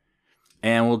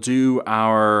 and we'll do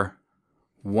our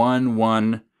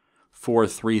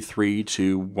 11433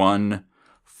 to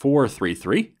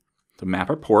 1433 to map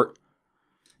our port,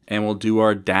 and we'll do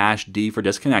our -d for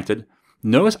disconnected.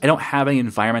 Notice I don't have any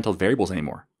environmental variables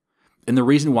anymore. And the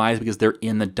reason why is because they're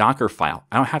in the Docker file.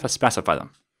 I don't have to specify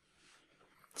them.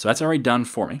 So that's already done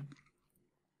for me.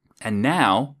 And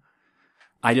now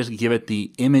I just give it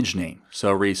the image name.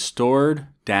 So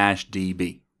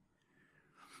restored-db.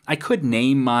 I could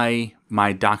name my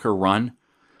Docker run,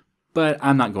 but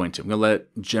I'm not going to. I'm going to let it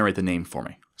generate the name for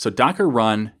me. So Docker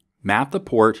run, map the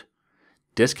port,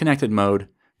 disconnected mode,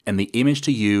 and the image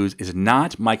to use is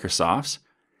not Microsoft's.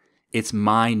 It's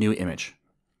my new image.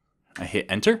 I hit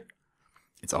enter.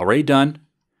 It's already done.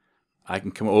 I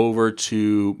can come over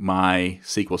to my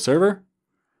SQL Server,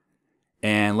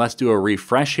 and let's do a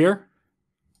refresh here.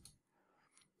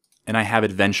 And I have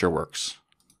AdventureWorks.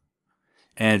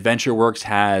 And AdventureWorks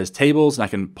has tables, and I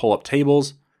can pull up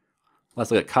tables.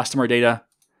 Let's look at customer data,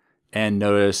 and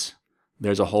notice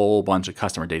there's a whole bunch of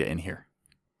customer data in here.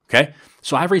 Okay,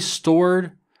 so I've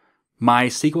restored my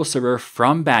SQL Server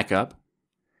from backup,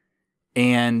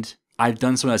 and I've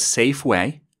done so in a safe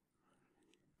way.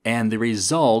 And the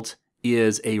result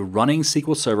is a running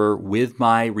SQL Server with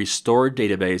my restored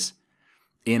database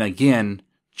in, again,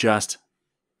 just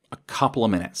a couple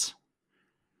of minutes.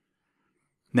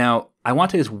 Now, I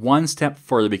want to take this one step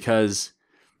further because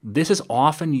this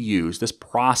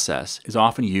process is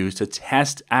often used to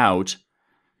test out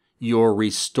your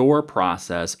restore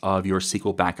process of your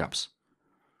SQL backups.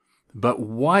 But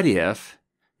what if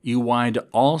you wanted to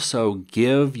also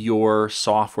give your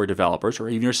software developers, or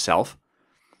even yourself,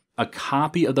 a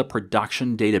copy of the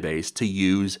production database to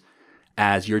use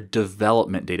as your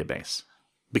development database?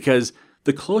 Because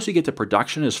the closer you get to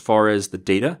production as far as the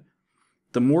data,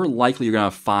 the more likely you're going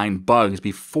to find bugs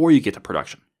before you get to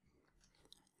production.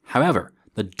 However,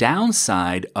 the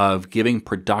downside of giving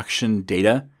production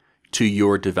data to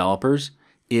your developers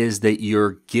is that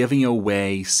you're giving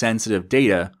away sensitive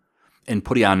data and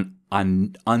putting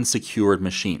on unsecured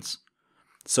machines.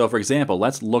 So for example,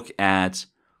 let's look at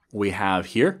what we have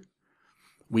here.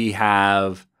 We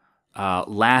have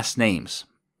last names.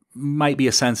 Might be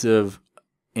a sensitive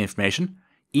information.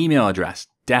 Email address,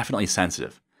 definitely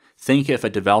sensitive. Think if a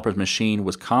developer's machine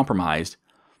was compromised,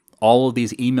 all of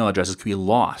these email addresses could be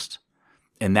lost,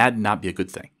 and that'd not be a good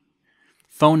thing.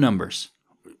 Phone numbers.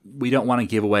 We don't want to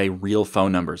give away real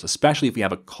phone numbers, especially if we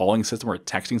have a calling system or a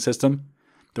texting system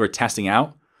that we're testing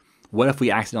out. What if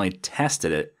we accidentally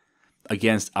tested it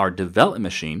against our development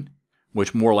machine,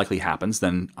 which more likely happens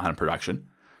than on production?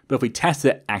 But if we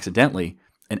tested it accidentally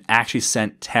and actually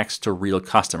sent text to real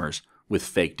customers with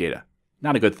fake data,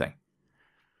 not a good thing.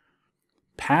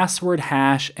 Password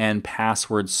hash and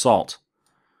password salt.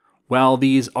 Well,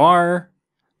 these are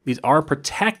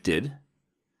protected.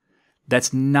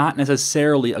 That's not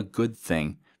necessarily a good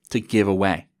thing to give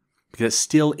away because it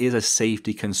still is a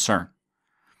safety concern.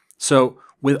 So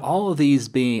with all of these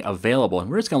being available, and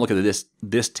we're just going to look at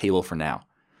this table for now,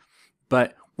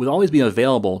 but with all these being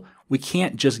available, we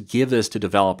can't just give this to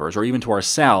developers or even to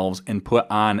ourselves and put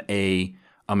on a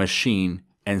machine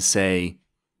and say,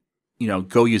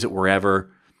 go use it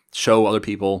wherever, show other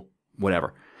people,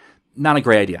 whatever. Not a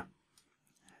great idea.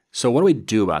 So what do we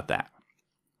do about that?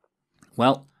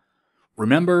 Well,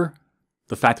 remember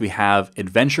the fact that we have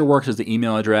AdventureWorks as the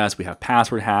email address, we have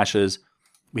password hashes,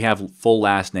 we have full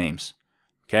last names.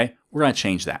 Okay, we're going to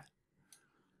change that.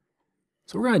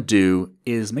 So what we're going to do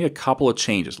is make a couple of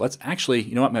changes. Let's actually,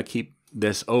 I'm going to keep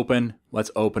this open.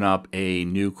 Let's open up a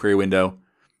new query window.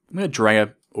 I'm going to drag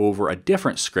it over a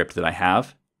different script that I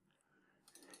have.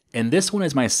 And this one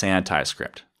is my sanitize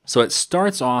script. So it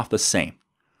starts off the same.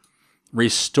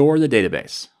 Restore the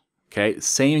database. Okay,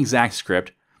 same exact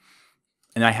script.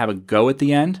 And I have a go at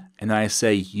the end. And then I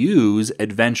say use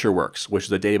AdventureWorks, which is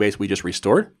the database we just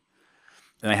restored.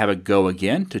 And I have a go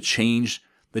again to change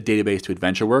the database to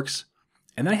AdventureWorks.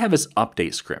 And then I have this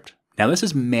update script. Now this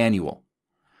is manual.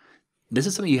 This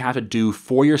is something you have to do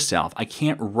for yourself. I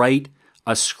can't write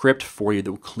a script for you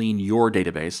that will clean your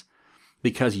database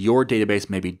because your database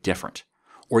may be different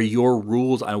or your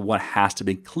rules on what has to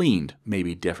be cleaned may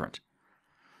be different.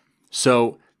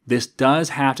 So this does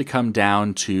have to come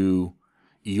down to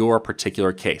your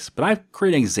particular case, but I've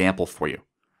created an example for you.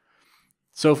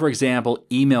 So for example,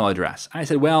 email address. I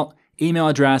said, well, email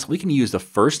address, we can use the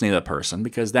first name of the person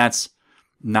because that's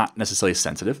not necessarily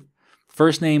sensitive.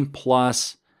 First name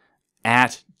plus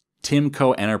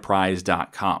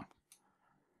 @timcoenterprise.com.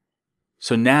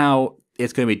 So now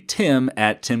it's going to be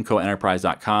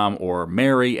tim@timcoenterprise.com or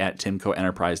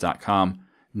mary@timcoenterprise.com,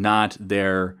 not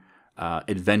their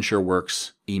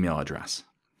AdventureWorks email address.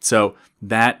 So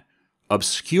that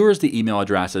obscures the email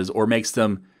addresses or makes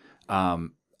them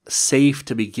safe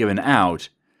to be given out,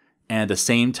 and at the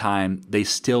same time, they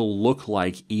still look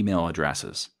like email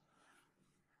addresses.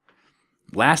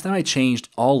 Last time I changed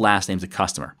all last names to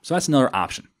customer. So that's another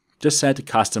option. Just set it to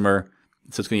customer.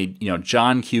 So it's going to be,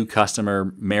 John Q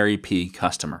customer, Mary P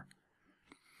customer.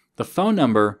 The phone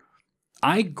number,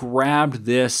 I grabbed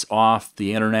this off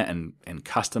the internet and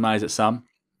customized it some.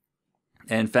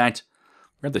 And in fact,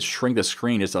 we're going to have to shrink the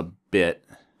screen just a bit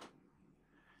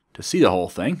to see the whole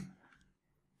thing.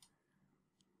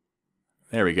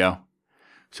 There we go.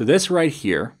 So this right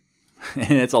here,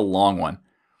 and it's a long one,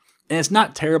 and it's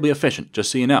not terribly efficient,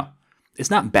 just so you know.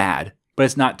 It's not bad, but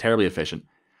it's not terribly efficient.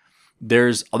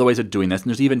 There's other ways of doing this, and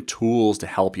there's even tools to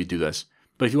help you do this.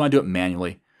 But if you want to do it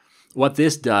manually, what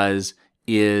this does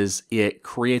is it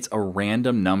creates a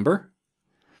random number,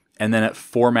 and then it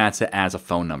formats it as a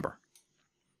phone number.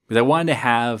 Because I wanted to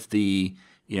have the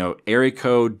area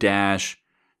code dash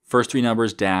first 3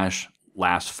 numbers dash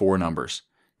last 4 numbers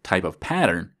type of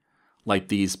pattern, like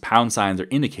these pound signs are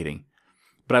indicating.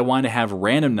 But I wanted to have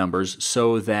random numbers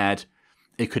so that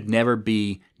it could never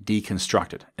be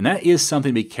deconstructed. And that is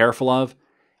something to be careful of,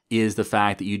 is the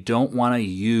fact that you don't want to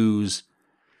use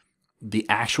the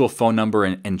actual phone number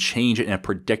and change it in a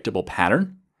predictable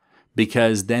pattern,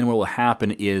 because then what will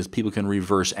happen is people can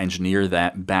reverse engineer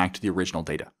that back to the original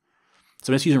data.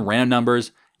 So I'm just using random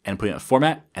numbers and putting it in a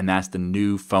format, and that's the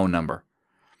new phone number.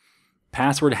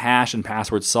 Password hash and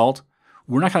password salt,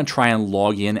 we're not going to try and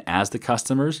log in as the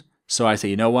customers, so I say,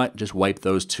 you know what, just wipe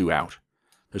those 2 out.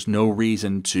 There's no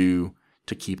reason to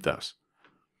keep those.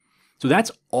 So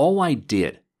that's all I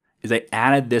did, is I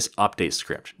added this update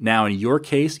script. Now in your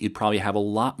case, you'd probably have a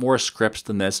lot more scripts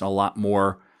than this and a lot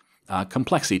more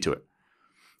complexity to it.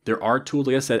 There are tools,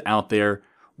 like I said, out there.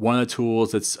 One of the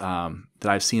tools that's that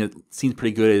I've seen it seems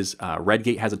pretty good is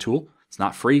Redgate has a tool. It's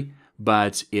not free,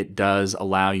 but it does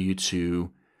allow you to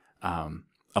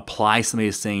apply some of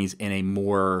these things in a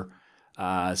more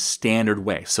standard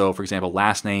way. So for example,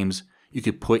 last names, you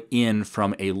could put in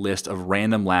from a list of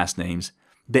random last names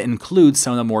that includes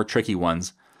some of the more tricky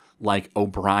ones, like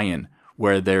O'Brien,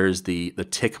 where there's the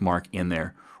tick mark in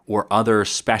there, or other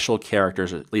special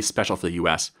characters, at least special for the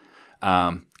US,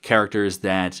 characters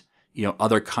that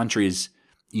other countries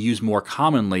use more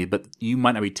commonly, but you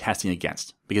might not be testing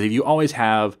against. Because if you always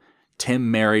have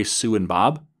Tim, Mary, Sue, and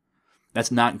Bob,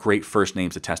 that's not great first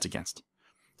names to test against.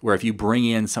 Where if you bring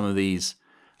in some of these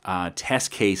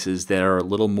test cases that are a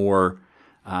little more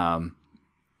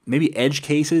maybe edge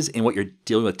cases in what you're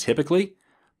dealing with typically,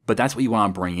 but that's what you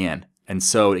want to bring in. And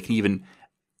so it can even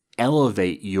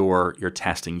elevate your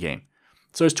testing game.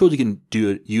 So there's tools you can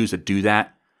use to do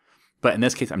that. But in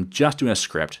this case, I'm just doing a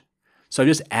script. So I've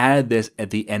just added this at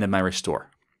the end of my restore.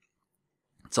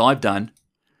 That's all I've done.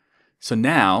 So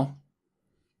now,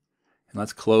 and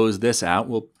let's close this out.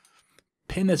 We'll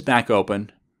pin this back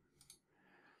open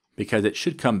because it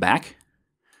should come back.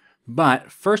 But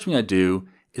first what I'm going to do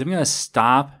is I'm going to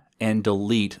stop and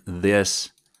delete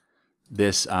this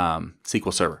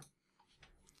SQL Server.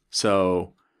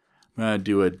 So I'm going to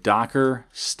do a Docker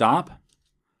stop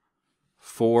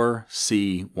for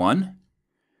C1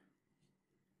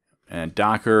 and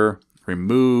Docker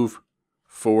remove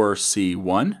for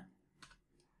C1.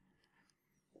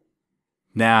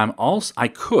 Now let's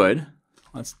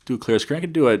do a clear screen. I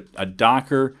could do a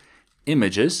Docker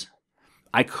images.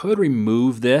 I could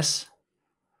remove this.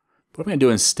 What I'm going to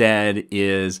do instead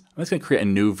is I'm just going to create a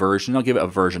new version. I'll give it a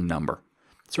version number.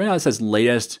 So right now it says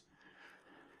latest.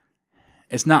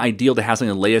 It's not ideal to have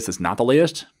something the latest that's not the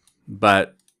latest,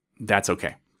 but that's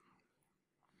okay.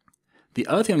 The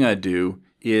other thing I'm going to do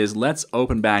is let's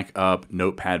open back up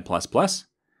Notepad++. And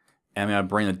I'm going to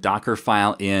bring the Docker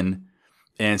file in.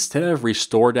 And instead of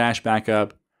restore dash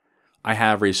backup, I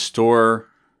have restore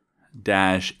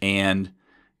dash and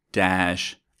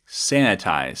dash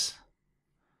sanitize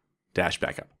dash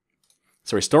backup.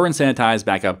 So restore and sanitize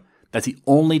backup. That's the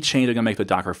only change I'm going to make to the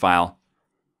Docker file.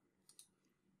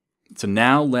 So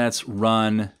now let's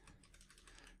run.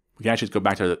 We can actually just go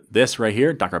back to this right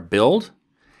here, Docker build.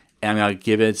 And I'm going to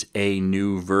give it a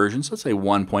new version. So let's say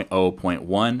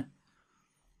 1.0.1.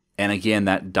 And again,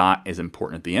 that dot is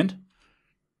important at the end.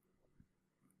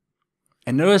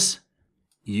 And notice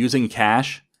using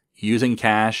cache, using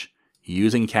cache,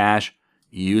 using cache,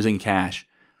 using cache.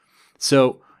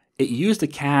 So it used the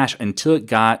cache until it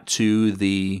got to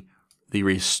the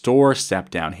restore step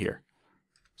down here.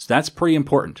 So that's pretty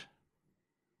important.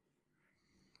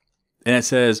 And it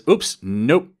says, oops,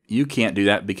 nope, you can't do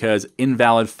that because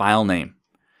invalid file name.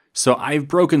 So I've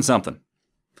broken something.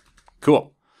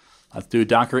 Cool. Let's do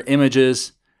Docker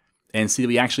images and see that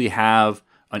we actually have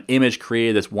an image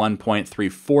created that's 1.34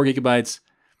 gigabytes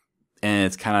and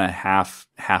it's kind of half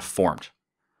formed.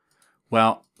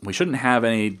 Well, we shouldn't have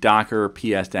any Docker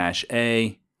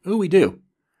ps-a. Ooh, we do.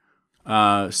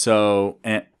 And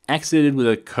it exited with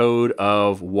a code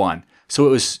of 1.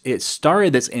 So it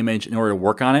started this image in order to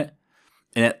work on it,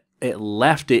 and it it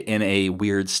left it in a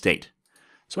weird state.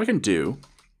 So what I can do,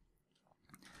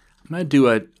 I'm going to do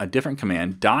a different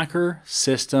command, docker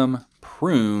system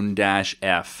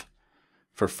prune-f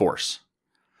for force.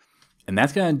 And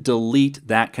that's going to delete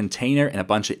that container and a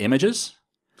bunch of images.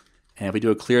 And if we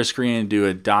do a clear screen and do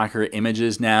a docker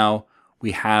images now,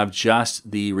 we have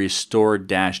just the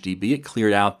restored-db. It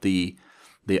cleared out the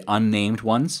unnamed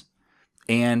ones.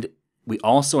 And we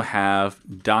also have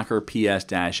docker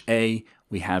ps-a.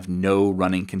 We have no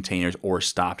running containers or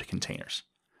stopped containers.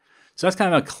 So that's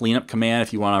kind of a cleanup command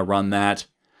if you want to run that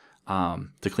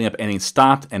to clean up any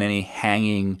stopped and any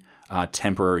hanging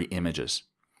temporary images.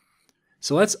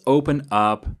 So let's open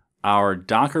up our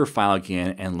Docker file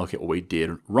again and look at what we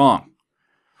did wrong.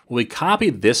 Well, we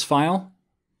copied this file,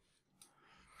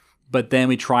 but then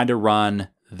we tried to run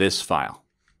this file.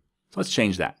 So let's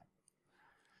change that.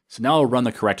 So now I'll run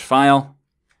the correct file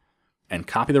and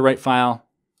copy the right file.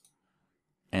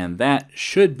 And that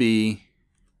should be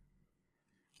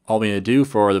all we need to do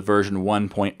for the version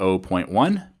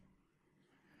 1.0.1.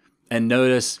 And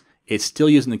notice it's still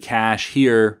using the cache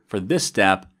here for this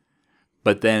step,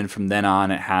 but then from then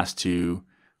on it has to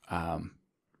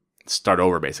start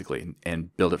over basically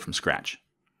and build it from scratch.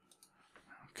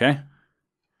 Okay?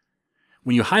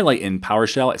 When you highlight in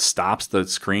PowerShell, it stops the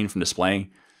screen from displaying.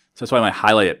 So that's why when I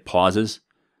highlight it pauses.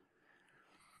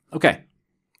 Okay,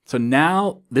 so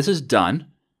now this is done.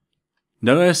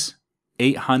 Notice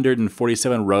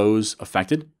 847 rows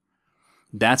affected.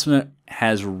 That's when it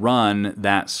has run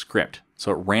that script.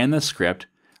 So it ran the script,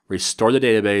 restored the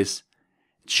database,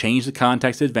 changed the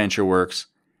context to AdventureWorks,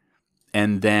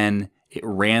 and then it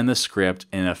ran the script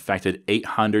and it affected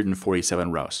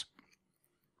 847 rows.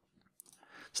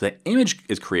 So the image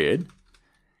is created.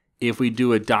 If we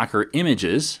do a Docker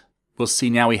images, we'll see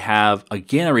now we have,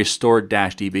 again, a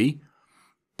restored-db,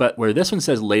 but where this one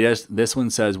says latest, this one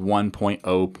says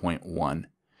 1.0.1.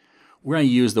 We're going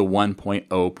to use the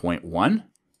 1.0.1.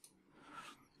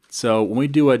 So when we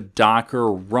do a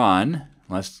Docker run,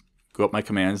 let's go up my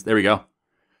commands. There we go.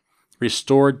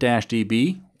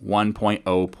 Restored-db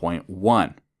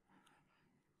 1.0.1.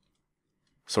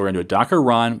 So we're going to do a Docker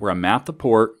run. We're going to map the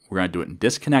port. We're going to do it in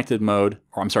disconnected mode,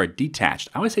 or I'm sorry, detached.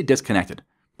 I always say disconnected,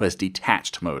 but it's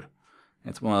detached mode.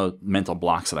 It's one of the mental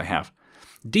blocks that I have.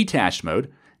 Detached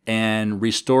mode and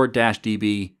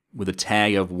restored-db with a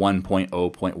tag of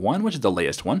 1.0.1, which is the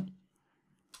latest one.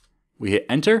 We hit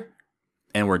enter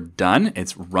and we're done.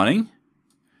 It's running.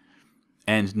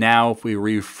 And now if we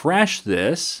refresh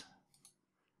this,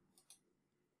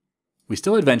 we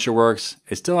still have AdventureWorks.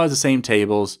 It still has the same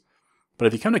tables. But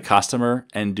if you come to customer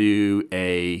and do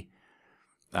a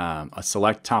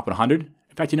select top 100,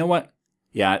 in fact, you know what?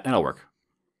 Yeah, that'll work.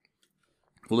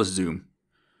 We'll just zoom.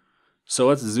 So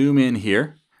let's zoom in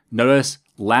here. Notice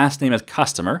last name is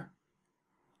customer.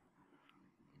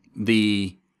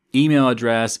 The email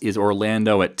address is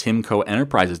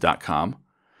orlando@timcoenterprises.com.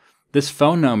 This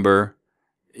phone number,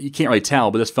 you can't really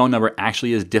tell, but this phone number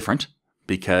actually is different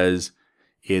because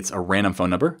it's a random phone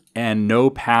number and no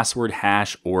password,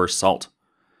 hash, or salt.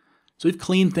 So we've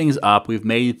cleaned things up. We've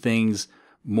made things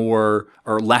more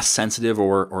or less sensitive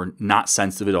or not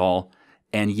sensitive at all.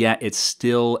 And yet it's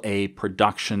still a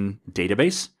production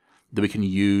database that we can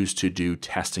use to do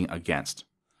testing against.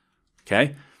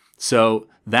 Okay? So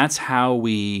that's how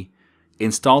we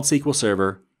installed SQL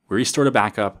Server, we restored a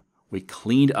backup, we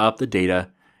cleaned up the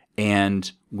data, and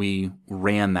we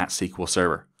ran that SQL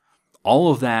Server.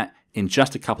 All of that in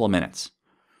just a couple of minutes.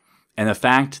 And the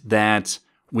fact that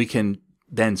we can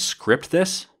then script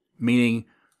this, meaning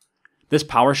this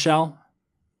PowerShell,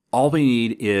 all we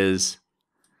need is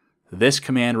this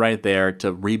command right there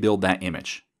to rebuild that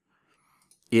image.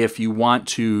 If you want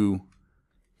to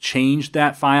change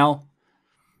that file,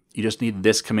 you just need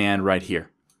this command right here.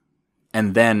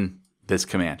 And then this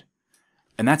command.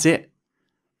 And that's it.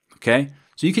 Okay?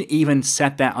 So you can even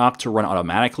set that up to run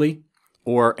automatically.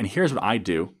 And here's what I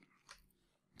do.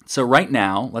 So right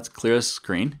now, let's clear the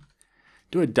screen.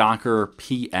 Do a docker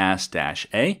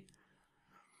ps-a.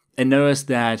 And notice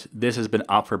that this has been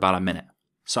up for about a minute.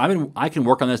 So I can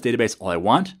work on this database all I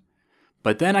want,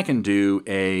 but then I can do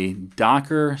a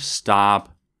docker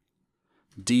stop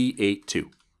d82.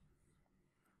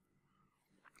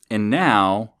 And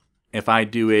now, if I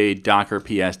do a docker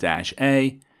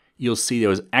ps-a, you'll see it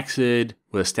was exited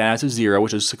with a status of 0,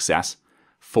 which is success,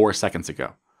 4 seconds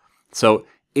ago. So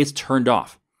it's turned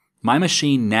off. My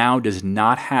machine now does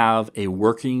not have a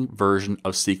working version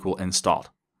of SQL installed.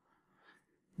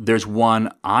 There's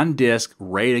one on disk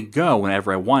ready to go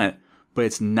whenever I want it, but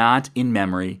it's not in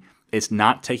memory. It's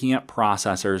not taking up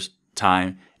processors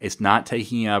time. It's not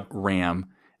taking up RAM.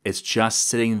 It's just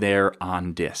sitting there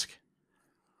on disk.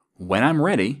 When I'm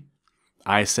ready,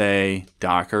 I say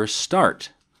docker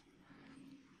start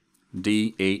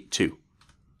D82.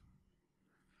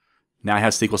 Now I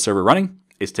have SQL Server running.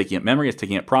 It's taking up memory, it's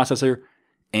taking up processor,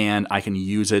 and I can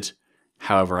use it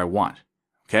however I want.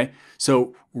 Okay,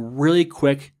 so really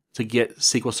quick to get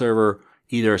SQL Server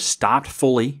either stopped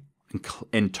fully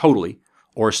and totally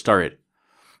or started.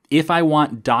 If I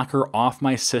want Docker off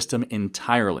my system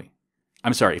entirely,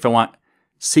 if I want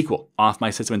SQL off my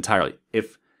system entirely,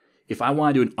 if I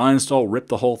want to do an uninstall, rip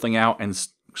the whole thing out and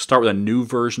start with a new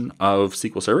version of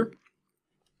SQL Server,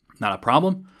 not a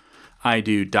problem. I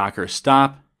do docker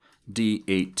stop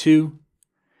D82,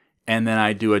 and then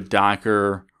I do a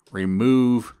docker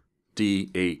remove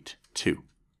D82.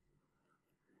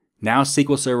 Now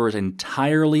SQL Server is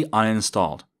entirely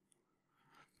uninstalled.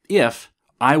 If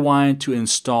I wanted to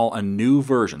install a new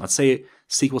version, let's say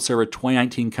SQL Server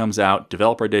 2019 comes out,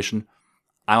 Developer Edition,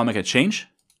 I want to make a change.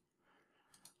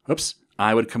 Oops,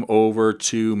 I would come over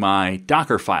to my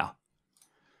Docker file.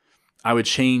 I would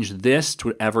change this to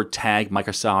whatever tag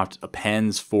Microsoft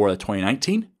appends for the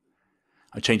 2019.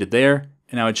 I'd change it there,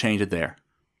 and I would change it there.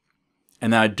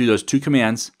 And then I'd do those two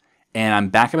commands, and I'm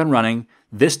back up and running,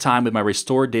 this time with my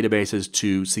restored databases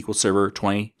to SQL Server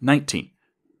 2019.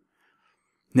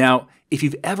 Now, if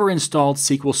you've ever installed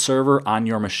SQL Server on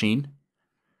your machine,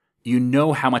 you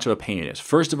know how much of a pain it is.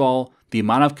 First of all, the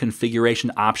amount of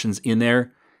configuration options in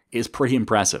there is pretty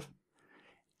impressive.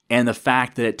 And the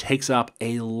fact that it takes up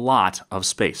a lot of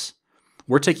space.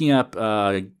 We're taking up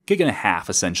a gig and a half,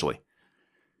 essentially.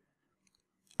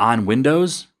 On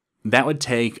Windows, that would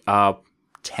take up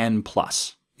 10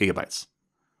 plus gigabytes.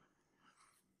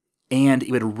 And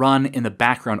it would run in the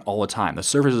background all the time. The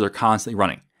services are constantly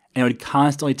running. And it would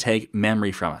constantly take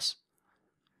memory from us.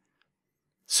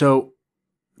 So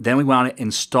then we want to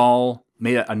install,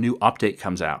 maybe a new update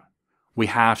comes out. We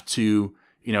have to,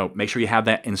 make sure you have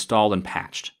that installed and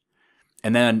patched.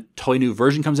 And then a totally new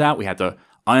version comes out, we have to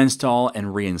uninstall and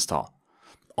reinstall.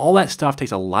 All that stuff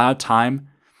takes a lot of time,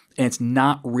 and it's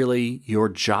not really your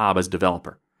job as a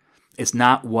developer. It's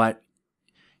not what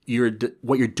you're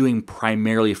doing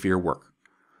primarily for your work.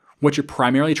 What you're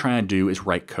primarily trying to do is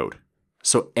write code.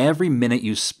 So every minute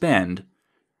you spend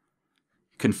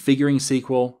configuring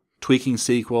SQL, tweaking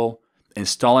SQL,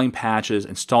 installing patches,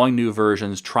 installing new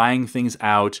versions, trying things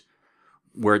out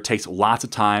where it takes lots of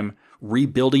time,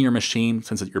 rebuilding your machine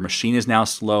since your machine is now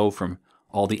slow from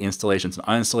all the installations and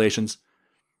uninstallations.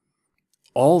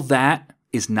 All that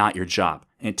is not your job,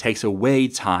 and it takes away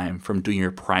time from doing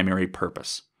your primary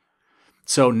purpose.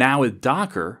 So now with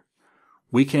Docker,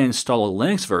 we can install a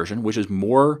Linux version, which is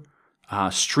more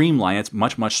streamlined. It's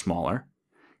much, much smaller.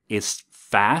 It's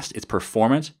fast, it's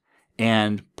performant,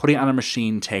 and putting it on a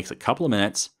machine takes a couple of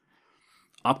minutes.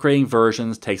 Upgrading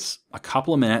versions takes a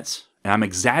couple of minutes, and I'm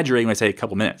exaggerating when I say a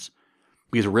couple of minutes.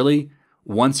 Because really,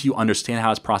 once you understand how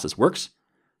this process works,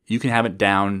 you can have it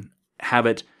down, have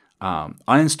it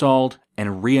uninstalled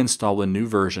and reinstall a new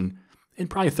version in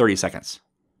probably 30 seconds.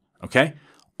 Okay?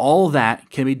 All that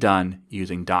can be done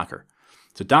using Docker.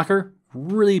 So Docker,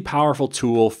 really powerful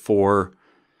tool for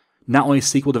not only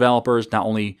SQL developers, not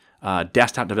only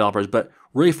desktop developers, but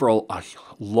really for a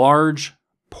large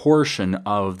portion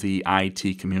of the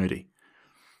IT community.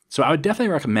 So I would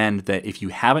definitely recommend that if you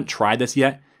haven't tried this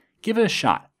yet, give it a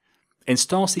shot.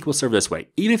 Install SQL Server this way,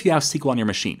 even if you have SQL on your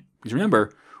machine. Because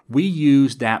remember, we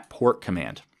use that port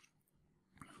command.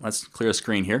 Let's clear the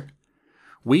screen here.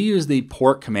 We use the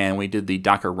port command when we did the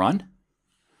Docker run.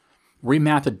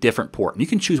 Remap a different port. And you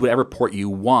can choose whatever port you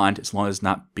want as long as it's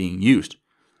not being used.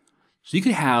 So you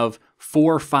could have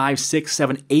 4, 5, 6,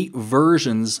 7, 8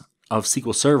 versions of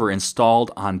SQL Server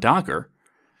installed on Docker,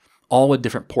 all with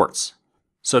different ports.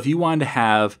 So if you wanted to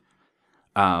have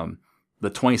the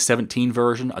 2017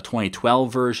 version, a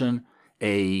 2012 version,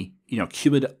 a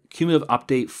cumulative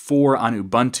update 4 on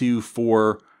Ubuntu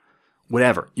for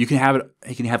whatever, you can have it.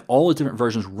 You can have all the different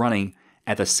versions running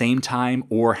at the same time,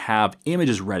 or have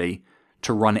images ready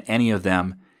to run any of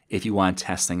them if you want to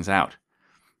test things out.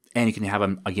 And you can have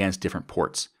them against different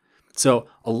ports. So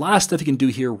a lot of stuff you can do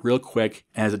here real quick.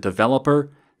 As a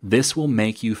developer, this will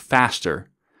make you faster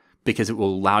because it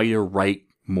will allow you to write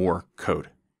more code.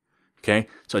 Okay,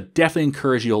 so I definitely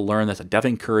encourage you to learn this. I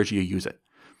definitely encourage you to use it.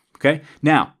 Okay,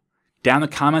 now down in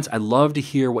the comments, I'd love to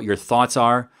hear what your thoughts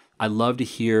are. I'd love to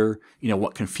hear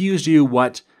what confused you,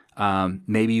 what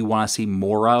maybe you want to see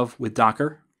more of with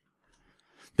Docker.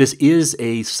 This is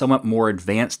a somewhat more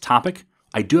advanced topic.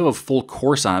 I do have a full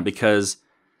course on it because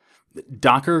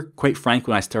Docker, quite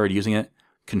frankly, when I started using it,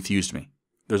 confused me.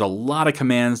 There's a lot of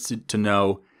commands to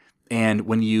know, and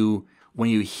when you when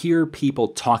you hear people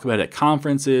talk about it at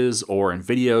conferences or in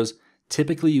videos,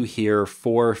 typically you hear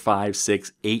 4, 5,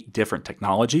 6, 8 different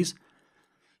technologies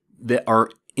that are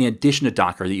in addition to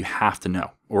Docker that you have to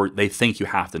know, or they think you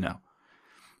have to know.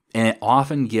 And it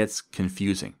often gets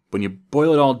confusing. When you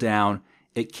boil it all down,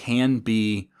 it can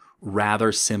be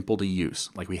rather simple to use,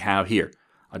 like we have here.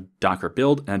 A Docker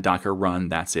build and a Docker run,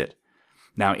 that's it.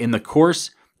 Now in the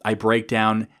course, I break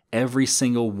down every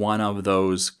single one of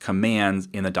those commands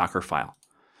in the Docker file.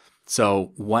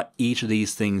 So what each of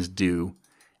these things do,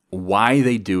 why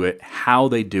they do it, how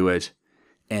they do it,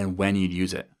 and when you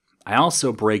use it. I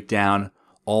also break down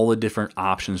all the different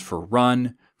options for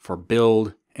run, for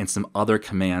build, and some other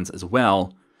commands as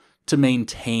well to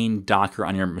maintain Docker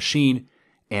on your machine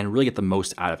and really get the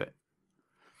most out of it.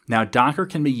 Now, Docker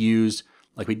can be used,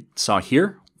 like we saw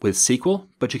here, with SQL,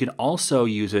 but you can also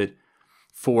use it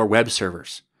for web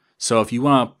servers. So if you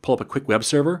want to pull up a quick web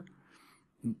server,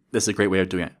 this is a great way of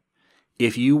doing it.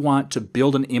 If you want to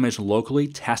build an image locally,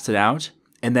 test it out,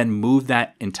 and then move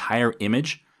that entire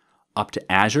image up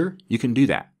to Azure, you can do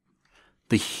that.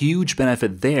 The huge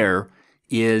benefit there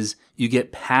is you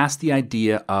get past the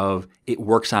idea of it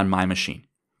works on my machine.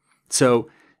 So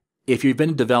if you've been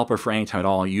a developer for any time at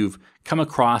all, you've come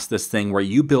across this thing where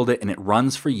you build it and it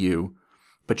runs for you,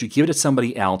 but you give it to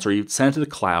somebody else or you send it to the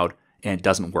cloud and it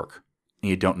doesn't work and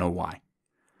you don't know why.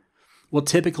 Well,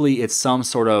 typically it's some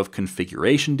sort of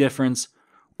configuration difference,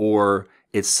 or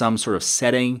it's some sort of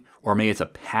setting, or maybe it's a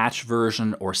patch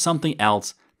version or something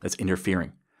else that's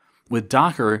interfering. With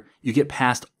Docker, you get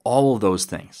past all of those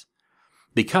things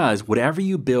because whatever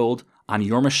you build on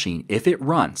your machine, if it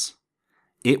runs,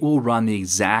 it will run the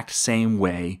exact same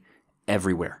way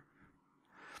everywhere.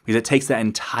 Because it takes that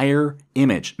entire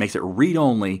image, makes it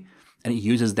read-only, and it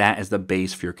uses that as the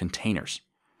base for your containers.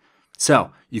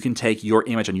 So you can take your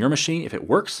image on your machine, if it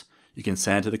works, you can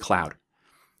send it to the cloud.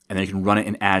 And then you can run it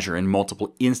in Azure in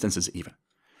multiple instances even.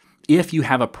 If you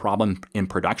have a problem in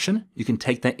production, you can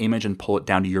take that image and pull it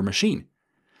down to your machine.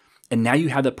 And now you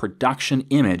have the production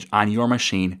image on your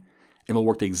machine. It will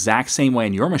work the exact same way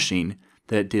in your machine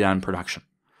that it did on production.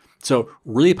 So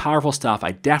really powerful stuff.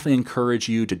 I definitely encourage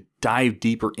you to dive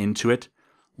deeper into it,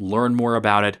 learn more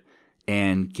about it,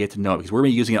 and get to know it, because we're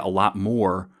going to be using it a lot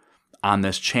more on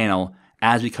this channel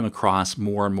as we come across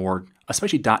more and more,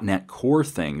 especially .NET Core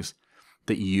things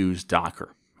that use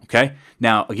Docker. Okay.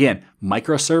 Now, again,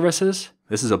 microservices,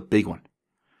 this is a big one.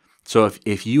 So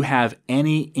if you have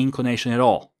any inclination at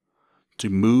all to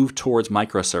move towards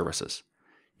microservices,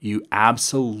 you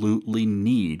absolutely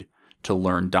need to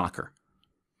learn Docker,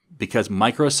 because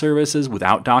microservices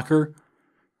without Docker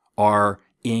are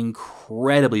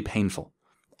incredibly painful,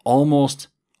 almost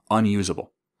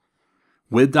unusable.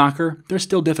 With Docker, they're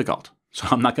still difficult. So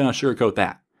I'm not going to sugarcoat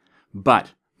that,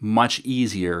 but much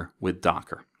easier with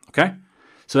Docker. Okay.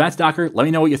 So that's Docker. Let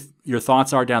me know what your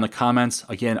thoughts are down in the comments.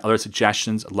 Again, other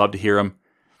suggestions, I'd love to hear them.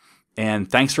 And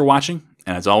thanks for watching.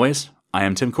 And as always, I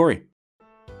am Tim Corey.